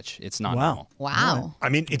leg stretch. It's not normal. Wow. I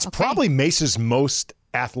mean, it's probably Mace's most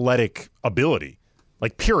athletic ability,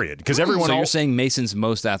 period. Because everyone. So you're saying Mason's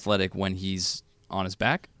most athletic when he's on his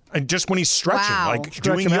back? And just when he's stretching, Wow.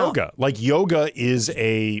 doing him yoga. Yoga is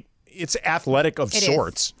it's athletic of It is.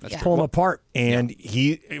 sorts. Let's pull them apart. And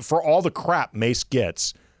he, for all the crap Mace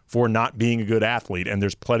gets for not being a good athlete, and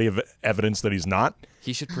there's plenty of evidence that he's not.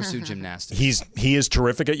 He should pursue gymnastics. He is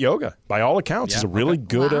terrific at yoga. By all accounts, he's a really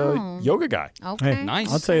good yoga guy. Okay. Hey,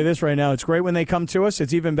 Nice. I'll tell you this right now. It's great when they come to us.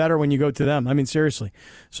 It's even better when you go to them. I mean, seriously.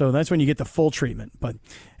 So that's when you get the full treatment. But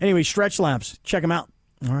anyway, Stretch Labs. Check them out.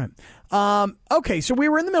 All right. Okay, so we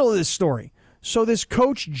were in the middle of this story. So this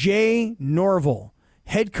coach, Jay Norvell,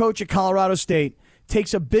 head coach at Colorado State,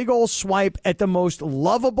 takes a big old swipe at the most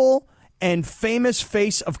lovable and famous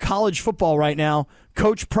face of college football right now,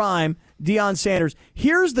 Coach Prime, Deion Sanders.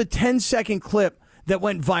 Here's the 10-second clip that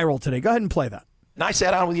went viral today. Go ahead and play that. And I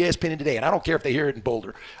sat down with ESPN today, and I don't care if they hear it in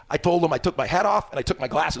Boulder. I told them I took my hat off and I took my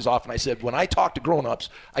glasses off, and I said, when I talk to grown-ups,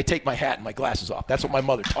 I take my hat and my glasses off. That's what my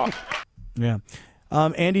mother taught me. Yeah.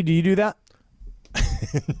 Andy, do you do that?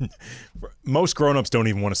 Most grown-ups don't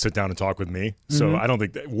even want to sit down and talk with me, so I don't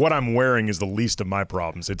think what I'm wearing is the least of my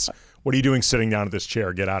problems. It's, what are you doing sitting down at this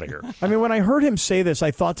chair? Get out of here. I mean, when I heard him say this,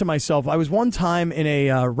 I thought to myself, I was one time in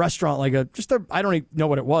a restaurant, I don't even know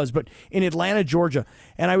what it was, but in Atlanta, Georgia,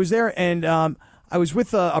 and I was there, and I was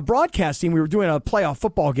with a broadcast team. We were doing a playoff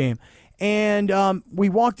football game, and we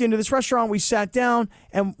walked into this restaurant, we sat down,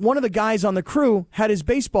 and one of the guys on the crew had his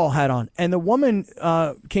baseball hat on, and the woman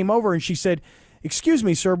came over and she said, "Excuse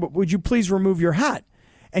me, sir, but would you please remove your hat?"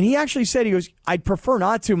 And he actually said, he goes, "I'd prefer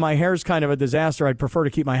not to. My hair's kind of a disaster. I'd prefer to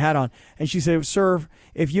keep my hat on." And she said, "Sir,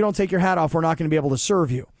 if you don't take your hat off, we're not going to be able to serve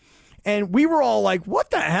you." And we were all like, what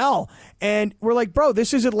the hell? And we're like, bro,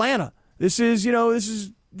 this is Atlanta. This is,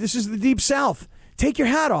 this is the deep South. Take your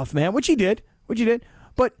hat off, man. Which he did.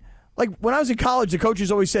 But when I was in college, the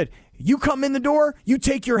coaches always said, you come in the door, you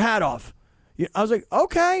take your hat off. I was like,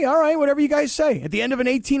 okay, all right, whatever you guys say. At the end of an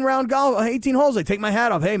 18-round golf, 18 holes, I take my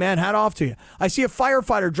hat off. Hey, man, hat off to you. I see a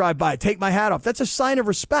firefighter drive by, I take my hat off. That's a sign of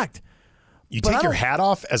respect. You take your hat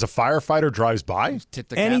off as a firefighter drives by? Tip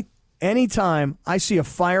the cap. Anytime I see a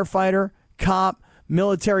firefighter, cop,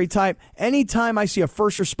 military type, anytime I see a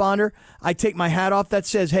first responder, I take my hat off. That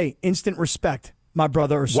says, hey, instant respect, my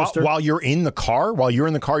brother or sister. While you're in the car? While you're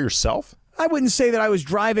in the car yourself? I wouldn't say that I was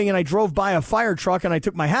driving and I drove by a fire truck and I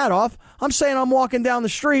took my hat off. I'm saying I'm walking down the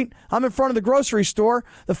street. I'm in front of the grocery store.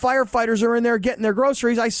 The firefighters are in there getting their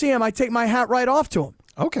groceries. I see them. I take my hat right off to them.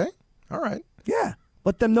 Okay. All right. Yeah.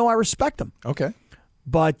 Let them know I respect them. Okay.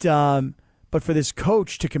 But for this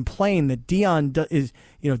coach to complain that Deion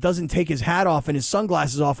doesn't take his hat off and his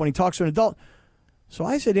sunglasses off when he talks to an adult. So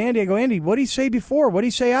I said, Andy, what did he say before? What did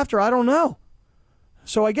he say after? I don't know.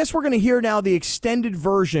 So I guess we're going to hear now the extended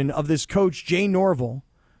version of this coach, Jay Norvell,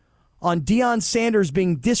 on Deion Sanders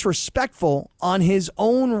being disrespectful on his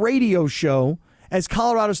own radio show as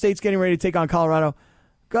Colorado State's getting ready to take on Colorado.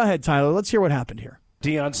 Go ahead, Tyler. Let's hear what happened here.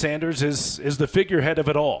 Deion Sanders is the figurehead of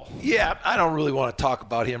it all. Yeah, I don't really want to talk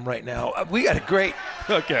about him right now. We got a great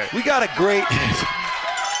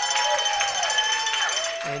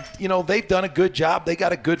and they've done a good job. They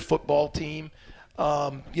got a good football team.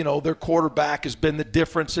 Their quarterback has been the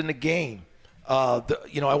difference in the game.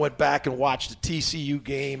 I went back and watched the TCU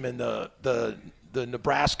game and the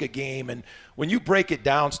Nebraska game, and when you break it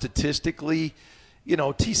down statistically,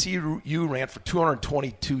 TCU ran for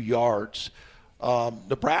 222 yards.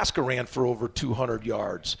 Nebraska ran for over 200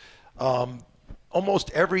 yards.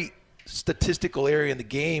 Almost every statistical area in the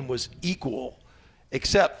game was equal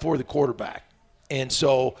except for the quarterback. And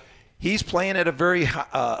so he's playing at a very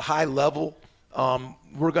high level.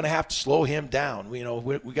 We're going to have to slow him down. We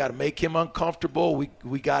got to make him uncomfortable.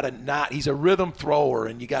 We got to not – he's a rhythm thrower,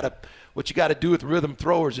 and what you got to do with rhythm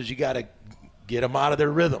throwers is you got to get them out of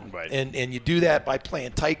their rhythm. Right. And you do that by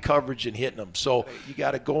playing tight coverage and hitting them. So you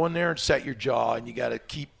got to go in there and set your jaw, and you got to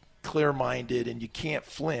keep clear-minded and you can't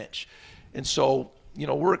flinch. And so,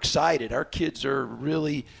 we're excited. Our kids are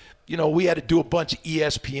really, we had to do a bunch of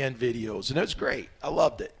ESPN videos, and it was great. I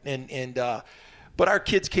loved it. But our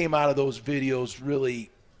kids came out of those videos really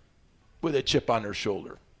with a chip on their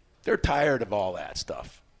shoulder. They're tired of all that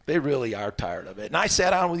stuff. They really are tired of it. And I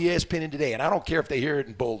sat down with ESPN today, and I don't care if they hear it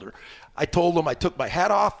in Boulder. I told them I took my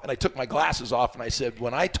hat off and I took my glasses off, and I said,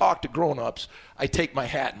 when I talk to grown-ups, I take my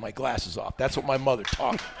hat and my glasses off. That's what my mother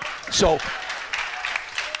taught me. So,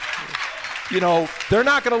 they're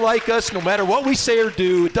not going to like us no matter what we say or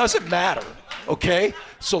do. It doesn't matter, okay?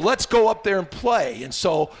 So let's go up there and play. And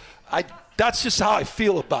so that's just how I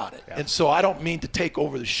feel about it. Yeah. And so I don't mean to take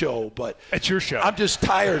over the show, but it's your show. I'm just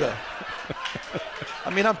tired of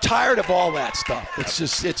I'm tired of all that stuff. It's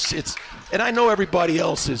just it's and I know everybody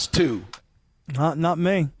else is too. Not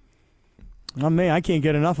me. Not me. I can't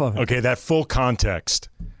get enough of it. Okay, that full context.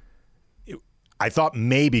 I thought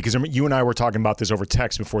maybe, because you and I were talking about this over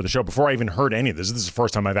text before the show, before I even heard any of this. This is the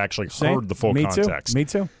first time I've actually heard the full context. Me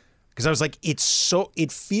too. Because I was like, it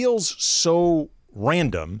feels so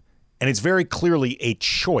random, and it's very clearly a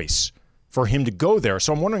choice for him to go there.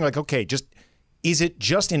 So I'm wondering, like, okay, is it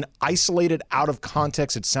just in isolated, out of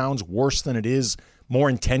context, it sounds worse than it is, more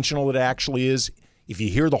intentional than it actually is? If you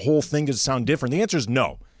hear the whole thing, does it sound different? The answer is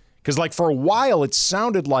no. Because, like, for a while, it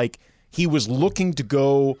sounded like he was looking to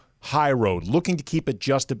go high road, looking to keep it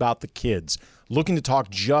just about the kids, looking to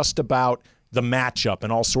talk just about the matchup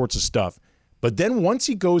and all sorts of stuff. But then once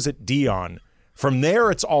he goes at Deion, from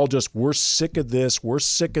there it's all just, we're sick of this, we're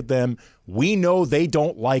sick of them, we know they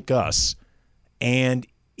don't like us. And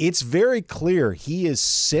it's very clear he is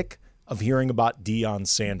sick of hearing about Deion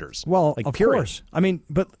Sanders. Well, of course.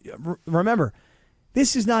 But remember,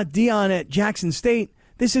 this is not Deion at Jackson State.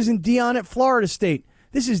 This isn't Deion at Florida State.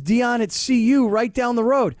 This is Deion at CU right down the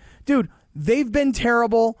road. Dude, they've been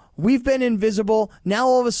terrible. We've been invisible. Now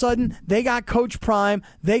all of a sudden, they got Coach Prime.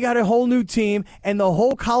 They got a whole new team, and the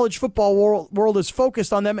whole college football world is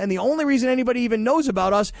focused on them. And the only reason anybody even knows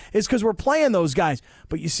about us is because we're playing those guys.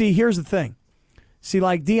 But you see, here's the thing. See,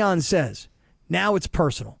 like Deion says, now it's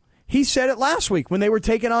personal. He said it last week when they were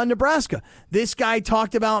taking on Nebraska. This guy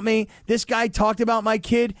talked about me. This guy talked about my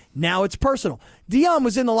kid. Now it's personal. Deion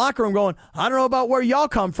was in the locker room going, I don't know about where y'all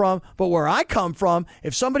come from, but where I come from,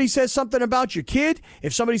 if somebody says something about your kid,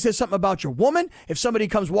 if somebody says something about your woman, if somebody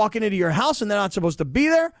comes walking into your house and they're not supposed to be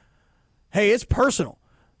there, hey, it's personal.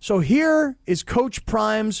 So here is Coach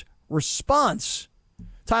Prime's response.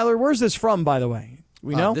 Tyler, where's this from, by the way?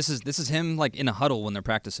 We know? This is him like in a huddle when they're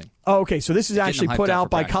practicing. Oh, okay. So this is actually put out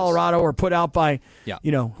by Colorado or put out by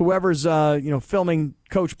whoever's filming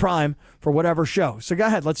Coach Prime for whatever show. So go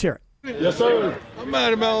ahead, let's hear it. Yes, sir. I'm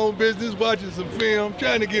minding my own business, watching some film,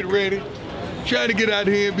 trying to get ready, trying to get out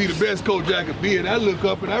here and be the best coach I could be. And I look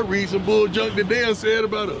up and I read some bull junk that Dan said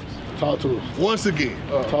about us. Talk to us. Once again,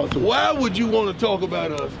 talk to us. Why would you want to talk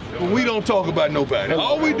about us when we don't talk about nobody?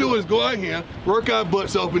 All we do is go out here, work our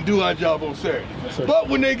butts off, and do our job on Saturday. But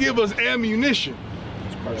when they give us ammunition,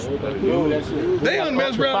 they done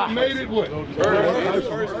messed around and made it what? It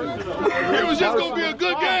was just going to be a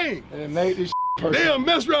good game. They done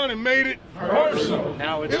messed around and made it personal.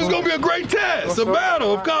 It was going to be a great test, a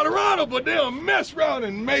battle of Colorado, but they done messed around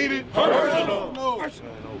and made it personal.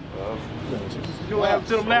 What happened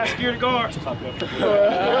to them last security guards?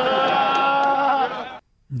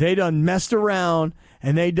 They done messed around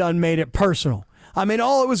and they done made it personal.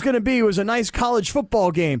 All it was going to be was a nice college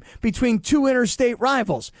football game between two interstate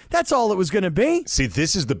rivals. That's all it was going to be. See,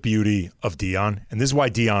 this is the beauty of Deion, and this is why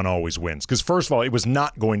Deion always wins. Because first of all, it was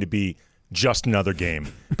not going to be just another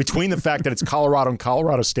game. Between the fact that it's Colorado and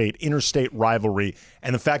Colorado State, interstate rivalry,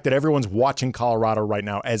 and the fact that everyone's watching Colorado right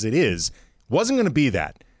now as it is, wasn't going to be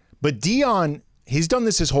that. But Deion, he's done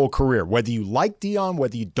this his whole career. Whether you like Deion,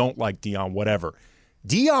 whether you don't like Deion, whatever.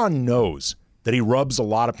 Deion knows that he rubs a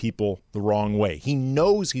lot of people the wrong way. He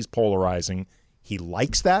knows he's polarizing. He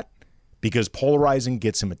likes that because polarizing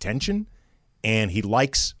gets him attention, and he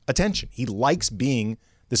likes attention. He likes being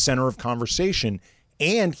the center of conversation,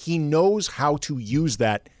 and he knows how to use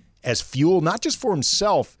that as fuel, not just for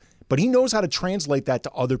himself, but he knows how to translate that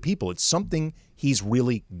to other people. It's something he's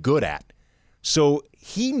really good at. So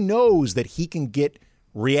he knows that he can get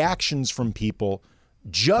reactions from people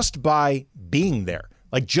just by being there.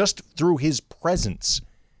 Like just through his presence,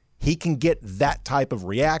 he can get that type of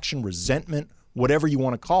reaction, resentment, whatever you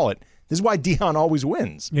want to call it, This is why Deion always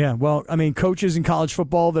wins. Yeah, well, I mean, coaches in college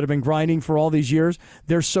football that have been grinding for all these years,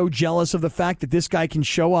 they're so jealous of the fact that this guy can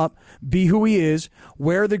show up, be who he is,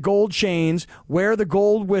 wear the gold chains, wear the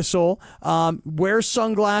gold whistle, wear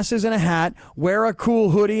sunglasses and a hat, wear a cool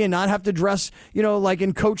hoodie and not have to dress, like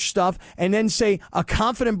in coach stuff, and then say a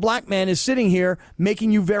confident black man is sitting here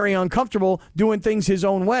making you very uncomfortable, doing things his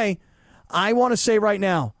own way. I want to say right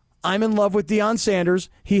now, I'm in love with Deion Sanders.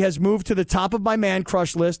 He has moved to the top of my man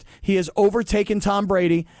crush list. He has overtaken Tom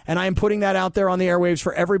Brady, and I am putting that out there on the airwaves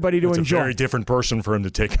for everybody to enjoy. It's a very different person for him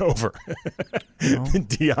to take over.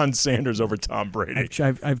 Deion Sanders over Tom Brady.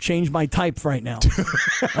 I've changed my type right now.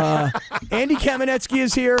 Andy Kamenetsky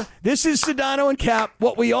is here. This is Sedano and Cap.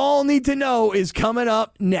 What we all need to know is coming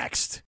up next.